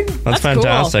love that. That's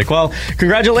fantastic. Cool. Well,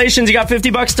 congratulations. You got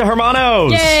 $50 to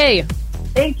Hermanos. Yay.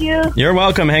 Thank you. You're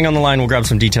welcome. Hang on the line. We'll grab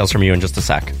some details from you in just a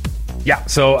sec. Yeah,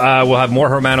 so we'll have more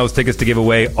Hermanos tickets to give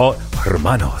away.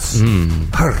 Hermanos.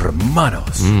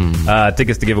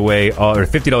 Tickets to give away, or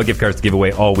 $50 gift cards to give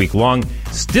away all week long.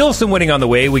 Still some winning on the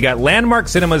way. We got Landmark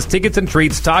Cinemas, Tickets and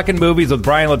Treats, Talkin' Movies with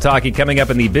Brian Lataki coming up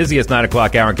in the busiest 9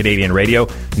 o'clock hour in Canadian radio.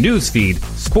 News feed,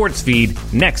 sports feed,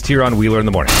 next here on Wheeler in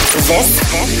the Morning.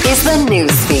 This is the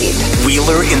news feed.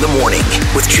 Wheeler in the Morning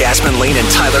with Jasmine Lane and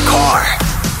Tyler Carr.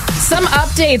 Some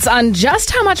updates on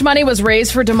just how much money was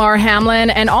raised for Damar Hamlin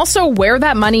and also where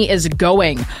that money is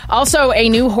going. Also, a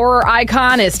new horror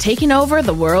icon is taking over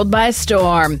the world by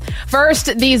storm.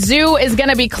 First, the zoo is going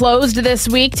to be closed this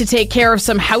week to take care of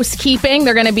some housekeeping.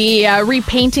 They're going to be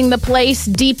repainting the place,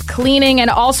 deep cleaning, and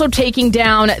also taking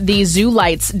down the zoo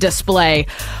lights display.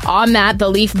 On that, the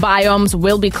leaf biomes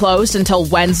will be closed until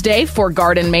Wednesday for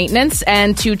garden maintenance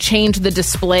and to change the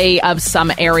display of some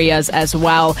areas as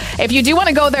well. If you do want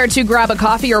to go there to grab a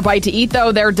coffee or bite to eat,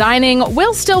 though, their dining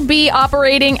will still be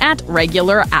operating at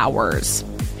regular hours.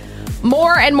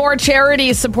 More and more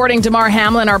charities supporting Damar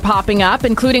Hamlin are popping up,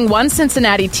 including one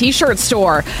Cincinnati t-shirt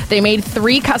store. They made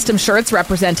 3 custom shirts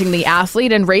representing the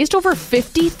athlete and raised over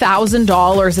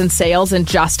 $50,000 in sales in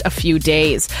just a few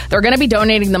days. They're going to be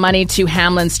donating the money to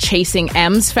Hamlin's Chasing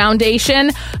M's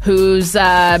Foundation, whose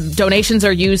donations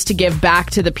are used to give back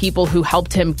to the people who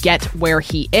helped him get where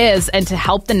he is and to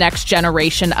help the next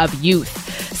generation of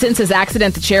youth. Since his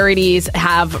accident, the charities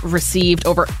have received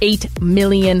over $8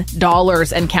 million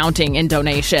and counting in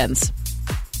donations.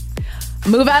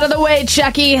 Move out of the way,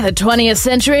 Chucky. The 20th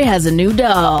century has a new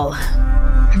doll.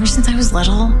 Ever since I was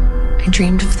little, I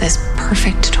dreamed of this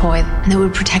perfect toy that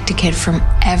would protect a kid from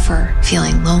ever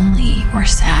feeling lonely or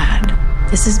sad.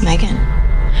 This is Megan.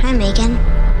 Hi, Megan.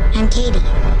 I'm Katie.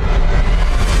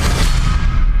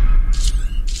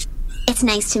 It's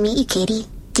nice to meet you, Katie.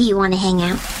 Do you want to hang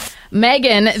out?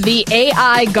 Megan, the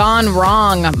AI Gone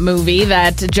Wrong movie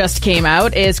that just came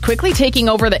out, is quickly taking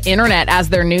over the internet as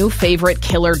their new favorite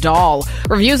killer doll.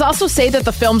 Reviews also say that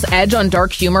the film's edge on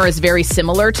dark humor is very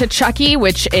similar to Chucky,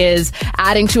 which is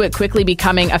adding to it quickly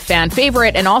becoming a fan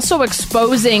favorite and also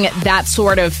exposing that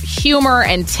sort of humor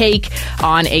and take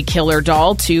on a killer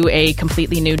doll to a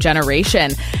completely new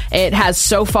generation. It has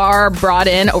so far brought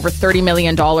in over $30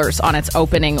 million on its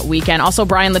opening weekend. Also,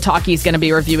 Brian Lataki is going to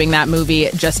be reviewing that movie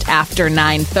just after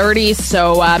 9:30,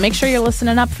 so make sure you're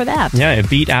listening up for that. Yeah, it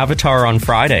beat Avatar on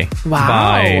Friday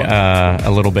by a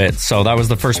little bit. So that was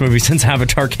the first movie since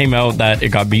Avatar came out that it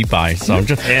got beat by. So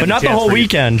but not the whole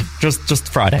weekend, just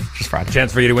Friday.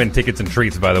 Chance for you to win tickets and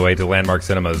treats, by the way, to Landmark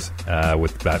Cinemas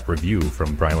with that review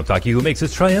from Brian Lataki, who makes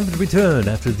his triumphant return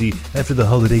after the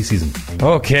holiday season.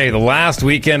 Okay, the last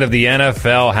weekend of the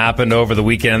NFL happened over the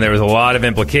weekend. There was a lot of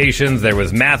implications. There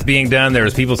was math being done. There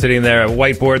was people sitting there at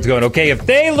whiteboards going, okay, if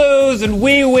they lose and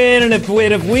we win, and if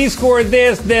we score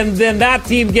this, then that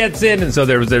team gets in. And so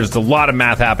there's a lot of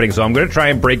math happening. So I'm going to try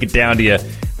and break it down to you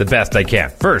the best I can.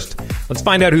 First, let's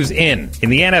find out who's in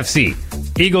the NFC.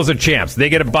 Eagles are champs. They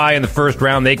get a bye in the first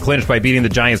round. They clinched by beating the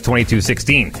Giants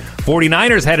 22-16.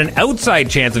 49ers had an outside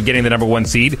chance of getting the number one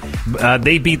seed.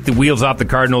 They beat the wheels off the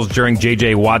Cardinals during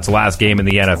J.J. Watt's last game in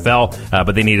the NFL,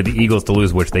 but they needed the Eagles to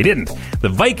lose, which they didn't. The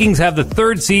Vikings have the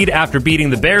third seed after beating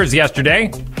the Bears yesterday.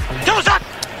 Goes up!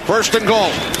 First and goal.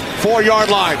 4-yard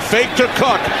line. Fake to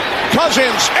Cook.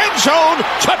 Cousins. End zone.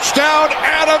 Touchdown,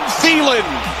 Adam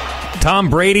Thielen. Tom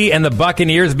Brady and the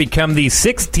Buccaneers become the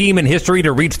sixth team in history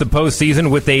to reach the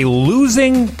postseason with a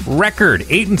losing record,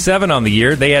 8-7 on the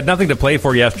year. They had nothing to play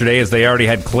for yesterday as they already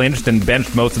had clinched and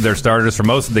benched most of their starters for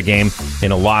most of the game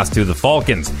in a loss to the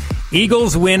Falcons.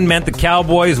 Eagles' win meant the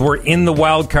Cowboys were in the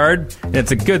wild card. And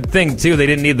it's a good thing, too. They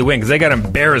didn't need the win because they got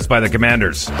embarrassed by the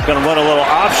Commanders. Going to run a little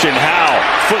option.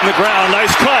 Howe, foot in the ground.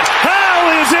 Nice cut.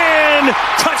 Howe is in.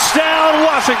 Touchdown,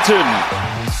 Washington.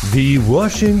 The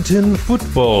Washington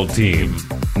football team,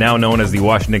 now known as the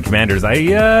Washington Commanders,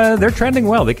 they're trending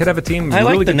well. They could have a team. I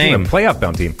like really the good name. Team, a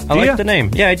playoff-bound team. I like the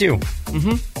name. Yeah, I do.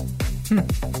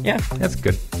 Mm-hmm. Yeah, that's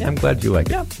good. Yeah. I'm glad you like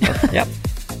it. Yep.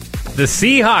 The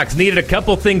Seahawks needed a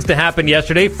couple things to happen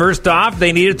yesterday. First off,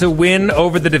 they needed to win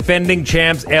over the defending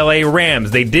champs LA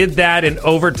Rams. They did that in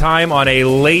overtime on a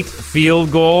late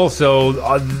field goal.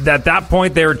 So at that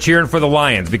point, they were cheering for the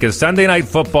Lions because Sunday Night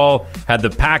Football had the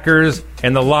Packers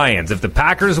and the Lions. If the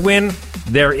Packers win,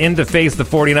 they're in to face the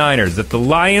 49ers. If the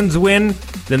Lions win,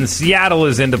 then Seattle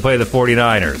is in to play the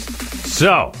 49ers.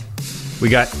 So we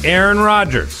got Aaron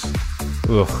Rodgers.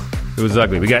 Ugh, it was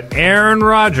ugly. We got Aaron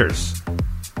Rodgers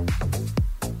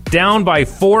down by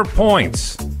 4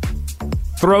 points,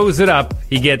 throws it up,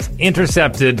 he gets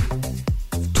intercepted.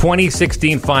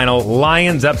 2016 final,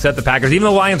 Lions upset the Packers. Even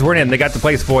though the Lions weren't in, they got to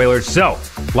play spoilers. So,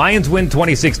 Lions win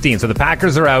 2016. So the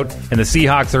Packers are out and the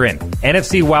Seahawks are in.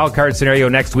 NFC wildcard scenario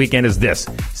next weekend is this.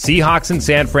 Seahawks in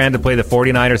San Fran to play the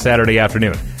 49ers Saturday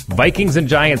afternoon. Vikings and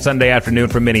Giants Sunday afternoon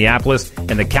from Minneapolis.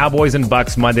 And the Cowboys and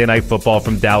Bucks Monday Night Football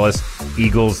from Dallas.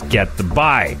 Eagles get the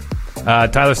bye.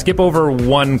 Tyler, skip over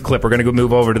one clip. We're going to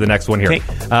move over to the next one here.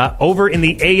 Okay. Over in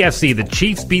the AFC, the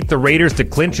Chiefs beat the Raiders to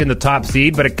clinch in the top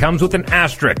seed, but it comes with an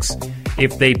asterisk.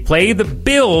 If they play the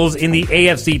Bills in the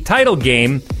AFC title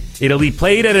game, it'll be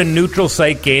played at a neutral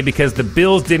site game because the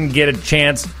Bills didn't get a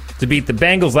chance to beat the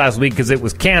Bengals last week because it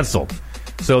was canceled.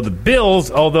 So the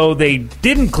Bills, although they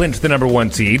didn't clinch the number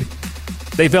one seed,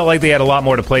 they felt like they had a lot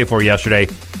more to play for yesterday.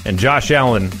 And Josh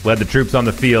Allen led the troops on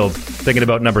the field thinking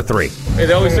about number 3. Hey,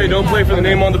 they always say don't play for the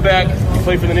name on the back, you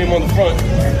play for the name on the front.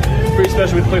 It's pretty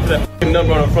special to play for that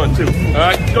number on the front, too. All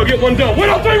right, go get one done. 1,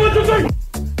 2, 3, 1, 2,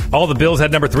 3. All the Bills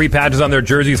had number 3 patches on their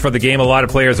jerseys for the game. A lot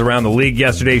of players around the league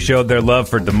yesterday showed their love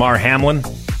for Damar Hamlin.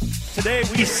 Today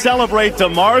we celebrate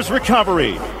Damar's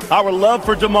recovery, our love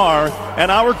for Damar,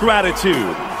 and our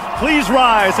gratitude. Please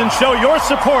rise and show your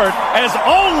support as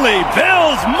only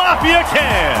Bills Mafia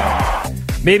can.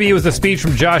 Maybe it was the speech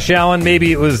from Josh Allen.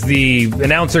 Maybe it was the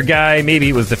announcer guy. Maybe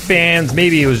it was the fans.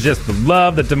 Maybe it was just the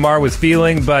love that Damar was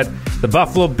feeling. But the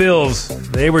Buffalo Bills,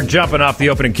 they were jumping off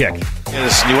the opening kick.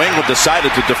 As New England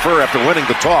decided to defer after winning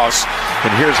the toss.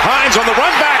 And here's Hines on the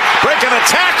run back, breaking a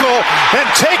tackle and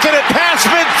taking it past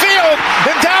midfield.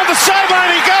 And down the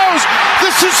sideline he goes.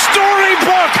 This is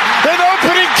storybook. An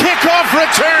opening kickoff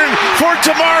return for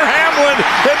Damar Hamlin.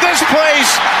 And this place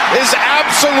is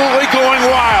absolutely going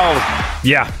wild.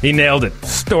 Yeah, he nailed it.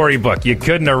 Storybook. You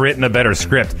couldn't have written a better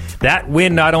script. That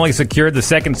win not only secured the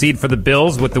second seed for the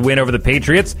Bills with the win over the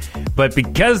Patriots, but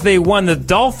because they won, the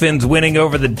Dolphins winning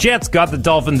over the Jets got the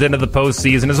Dolphins into the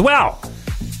postseason as well.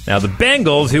 Now, the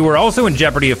Bengals, who were also in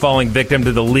jeopardy of falling victim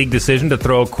to the league decision to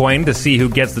throw a coin to see who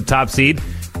gets the top seed,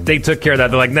 they took care of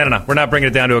that. They're like, no, we're not bringing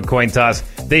it down to a coin toss.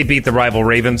 They beat the rival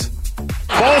Ravens.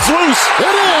 Ball's loose.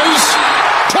 It is.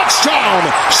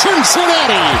 Touchdown,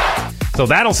 Cincinnati. So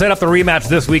that'll set up the rematch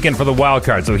this weekend for the wild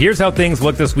card. So here's how things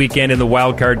look this weekend in the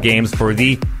wild card games for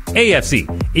the AFC.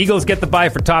 Eagles get the bye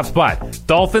for top spot.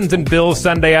 Dolphins and Bills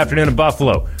Sunday afternoon in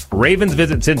Buffalo. Ravens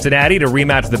visit Cincinnati to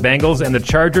rematch the Bengals, and the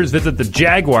Chargers visit the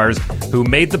Jaguars, who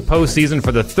made the postseason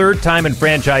for the third time in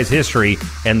franchise history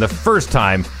and the first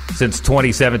time since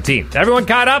 2017. Everyone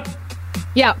caught up?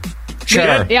 Yeah.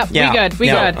 Sure. Yep. Yeah. We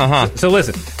good. Uh-huh. So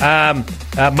listen,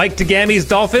 Mike Tagami's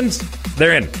Dolphins,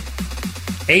 they're in.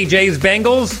 AJ's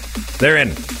Bengals, they're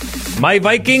in. My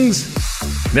Vikings,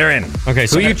 they're in. Okay,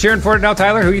 so who are you cheering for now,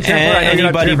 Tyler? Who are you cheering for? I know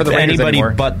you're not cheering for the Raiders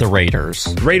anymore. But the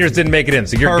Raiders. Raiders didn't make it in,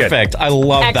 so you're Perfect. good. I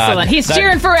love that. Excellent. He's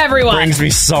cheering for everyone. Brings me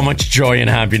so much joy and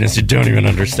happiness you don't even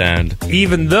understand.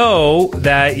 Even though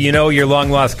that, your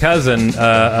long-lost cousin,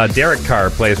 Derek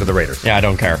Carr, plays for the Raiders. Yeah, I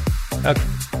don't care. Okay.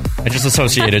 I just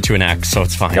associate it to an X, so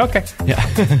it's fine. Okay. Yeah.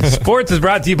 Sports is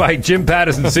brought to you by Jim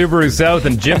Pattison Subaru South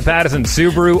and Jim Pattison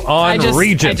Subaru on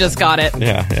Regent. I just got it.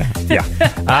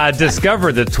 Yeah.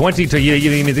 Discover the 22.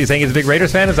 You saying he's a big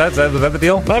Raiders fan? Is that the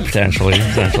deal? Potentially.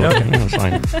 That's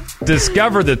fine.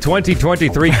 Discover the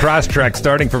 2023 Crosstrek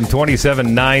starting from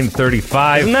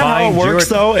 $27,935. Isn't that how it works,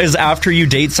 though? Is after you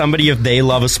date somebody, if they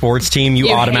love a sports team, you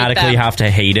automatically have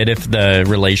to hate it if the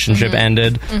relationship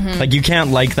ended. Mm-hmm. Like, you can't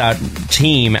like that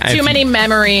team. Too many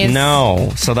memories.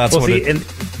 No. So that's and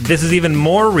this is even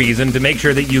more reason to make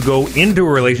sure that you go into a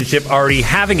relationship already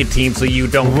having a team so you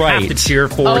don't have to cheer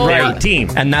for their team.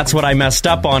 And that's what I messed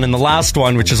up on in the last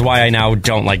one, which is why I now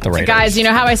don't like the Raiders. Guys, you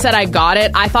know how I said I got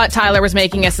it? I thought Tyler was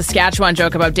making a Saskatchewan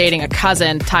joke about dating a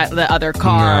cousin, the other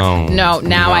car. No,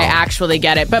 I actually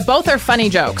get it. But both are funny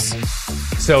jokes.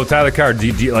 So, Tyler Carr, do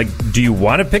you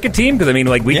want to pick a team? Because,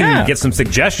 we can get some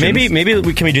suggestions. Maybe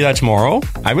can we do that tomorrow?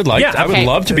 I would like. I would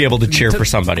love to be able to cheer for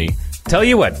somebody. Tell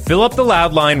you what, fill up the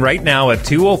loud line right now at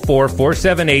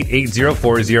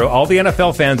 204-478-8040. All the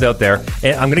NFL fans out there,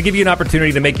 and I'm going to give you an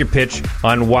opportunity to make your pitch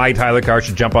on why Tyler Carr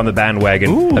should jump on the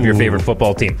bandwagon of your favorite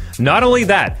football team. Not only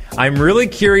that, I'm really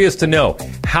curious to know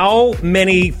how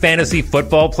many fantasy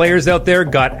football players out there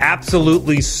got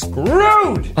absolutely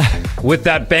screwed with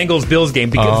that Bengals-Bills game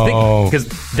because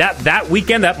that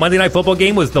weekend, that Monday Night Football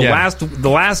game was the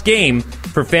last game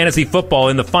for fantasy football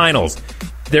in the finals.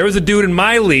 There was a dude in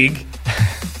my league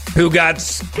who got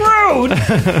screwed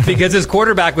because his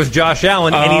quarterback was Josh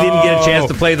Allen and he didn't get a chance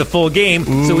to play the full game,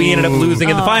 so he ended up losing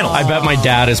in the finals. I bet my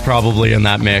dad is probably in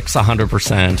that mix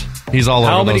 100%. He's all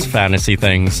over those fantasy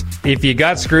things. If you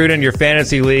got screwed in your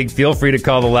fantasy league, feel free to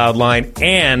call the loud line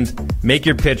and make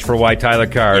your pitch for why Tyler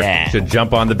Carr should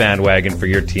jump on the bandwagon for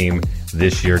your team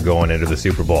this year going into the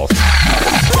Super Bowl.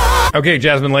 Okay,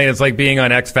 Jasmine Lane, it's like being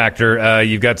on X Factor.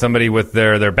 You've got somebody with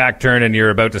their back turned and you're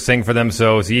about to sing for them,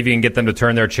 so see if you can get them to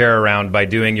turn their chair around by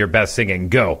doing your best singing.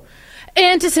 Go.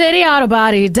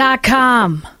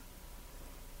 IntercityAutoBody.com.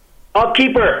 I'll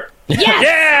keep her. Yes!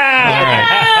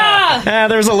 Yeah!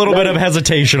 There's a little bit of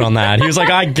hesitation on that. He was like,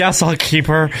 I guess I'll keep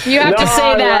her. You have to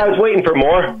say that. I was waiting for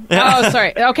more. Oh,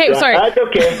 sorry. Okay, sorry. That's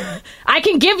okay. I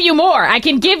can give you more. Or you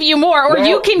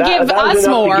can give us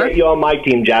more. To get you on my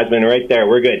team, Jasmine. Right there.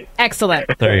 We're good.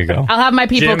 Excellent. There you go. I'll have my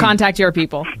people contact your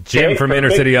people. Jim from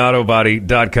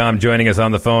IntercityAutoBody.com joining us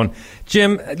on the phone.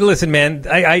 Jim, listen, man,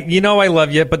 I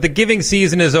love you, but the giving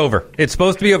season is over. It's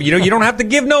supposed to be over. You don't have to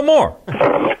give no more.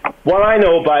 Well, I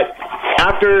know, but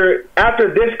after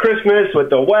this Christmas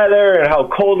with the weather and how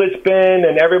cold it's been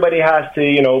and everybody has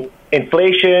to,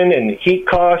 inflation and heat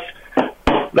costs,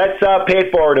 let's pay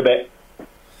it forward a bit.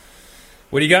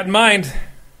 What do you got in mind?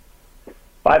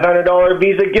 $500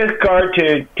 Visa gift card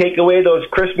to take away those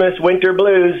Christmas winter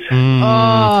blues.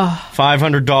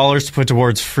 $500 to put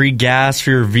towards free gas for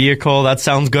your vehicle. That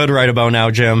sounds good right about now,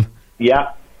 Jim.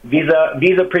 Yeah,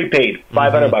 Visa prepaid,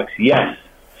 $500. Yes.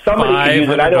 Somebody could use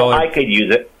it. I know I could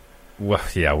use it. Well,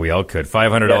 yeah, we all could.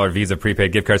 $500 Visa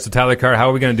prepaid gift card. So, Tyler Carr, how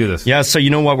are we going to do this? Yeah, so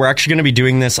you know what? We're actually going to be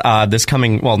doing this this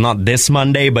coming, well, not this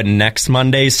Monday, but next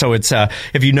Monday. So it's,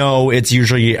 if you know, it's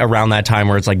usually around that time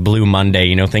where it's like Blue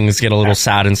Monday. Things get a little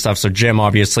sad and stuff. So Jim,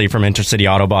 obviously, from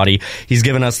Intercity Auto Body, he's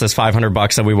given us this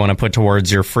 $500 that we want to put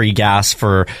towards your free gas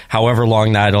for however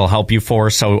long that'll help you for.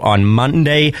 So on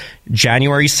Monday,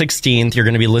 January 16th, you're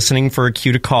going to be listening for a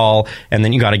cue to call, and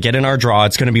then you got to get in our draw.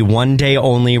 It's going to be one day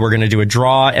only. We're going to do a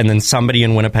draw, and then somebody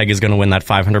in Winnipeg is going to win that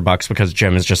 $500 because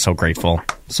Jim is just so grateful.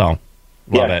 So,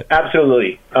 love it.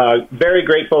 Absolutely. Very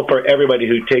grateful for everybody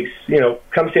who takes,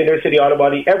 comes to Intercity Auto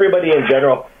Body, everybody in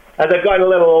general. as I've gotten a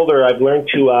little older, I've learned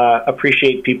to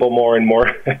appreciate people more and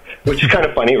more, which is kind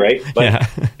of funny, right? But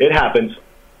it happens.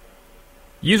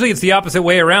 Usually it's the opposite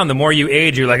way around. The more you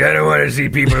age, you're like, I don't want to see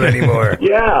people anymore.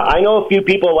 Yeah, I know a few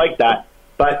people like that,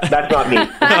 but that's not me.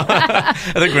 I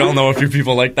think we all know a few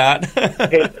people like that.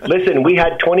 Hey, listen, we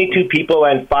had 22 people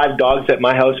and 5 dogs at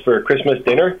my house for Christmas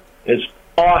dinner. It's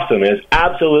awesome. It's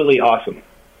absolutely awesome.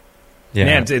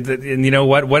 Yeah, and you know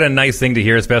what? What a nice thing to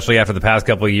hear, especially after the past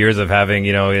couple of years of having,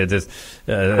 just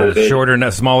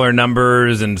shorter, smaller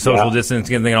numbers and social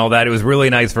distancing and all that. It was really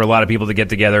nice for a lot of people to get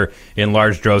together in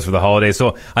large droves for the holidays.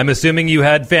 So I'm assuming you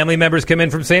had family members come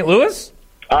in from St. Louis?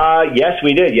 Yes,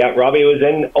 we did. Yeah, Robbie was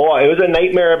in. It was a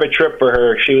nightmare of a trip for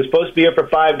her. She was supposed to be here for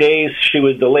 5 days. She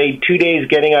was delayed 2 days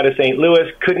getting out of St.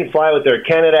 Louis. Couldn't fly with Air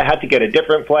Canada. Had to get a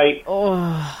different flight. Oh,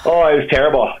 it was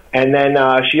terrible. And then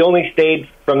she only stayed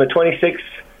from the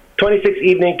 26th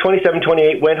evening, 27,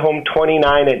 28, went home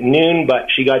 29 at noon, but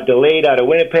she got delayed out of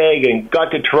Winnipeg and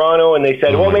got to Toronto, and they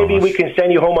said, maybe we can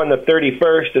send you home on the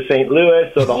 31st to St.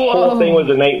 Louis. So the whole thing was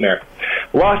a nightmare.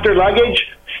 Lost her luggage.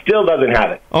 Still doesn't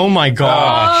have it. Oh, my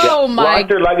gosh.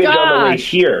 Lost her luggage on the way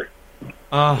here.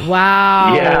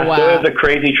 Wow. Yeah, so it was a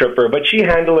crazy trip for her. But she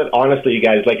handled it, honestly, you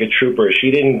guys, like a trooper.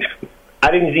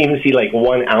 I didn't even see like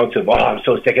 1 ounce of, I'm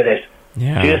so sick of this.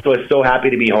 Yeah. She just was so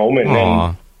happy to be home and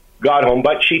then got home.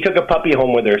 But she took a puppy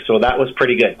home with her, so that was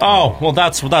pretty good. Oh, well,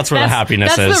 that's where the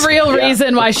happiness is. That's the real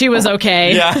reason why she was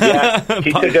okay. Yeah.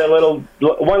 She took a little,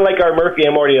 one like our Murphy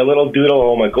and Morty, a little doodle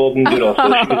home, a golden doodle, so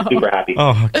she was super happy.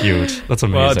 Oh, cute. That's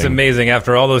amazing. Well, it's amazing.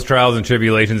 After all those trials and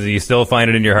tribulations, and you still find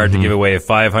it in your heart to give away a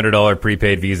 $500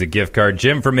 prepaid Visa gift card.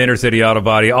 Jim from Inner City Auto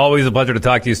Body, always a pleasure to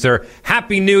talk to you, sir.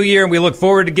 Happy New Year, and we look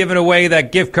forward to giving away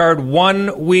that gift card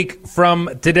 1 week from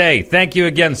today. Thank you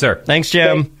again, sir. Thanks,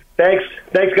 Jim.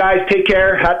 Thanks, guys. Take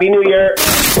care. Happy New Year.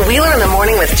 Wheeler in the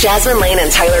Morning with Jasmine Lane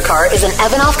and Tyler Carr is an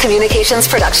Evanoff Communications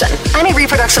production. Any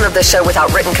reproduction of this show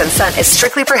without written consent is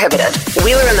strictly prohibited.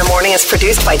 Wheeler in the Morning is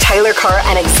produced by Tyler Carr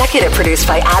and executive produced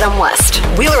by Adam West.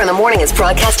 Wheeler in the Morning is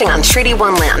broadcasting on Treaty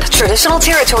 1 land, traditional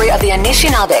territory of the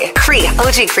Anishinaabe, Cree,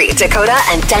 Oji-Cree, Dakota,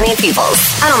 and Dene peoples,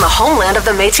 and on the homeland of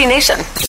the Métis Nation.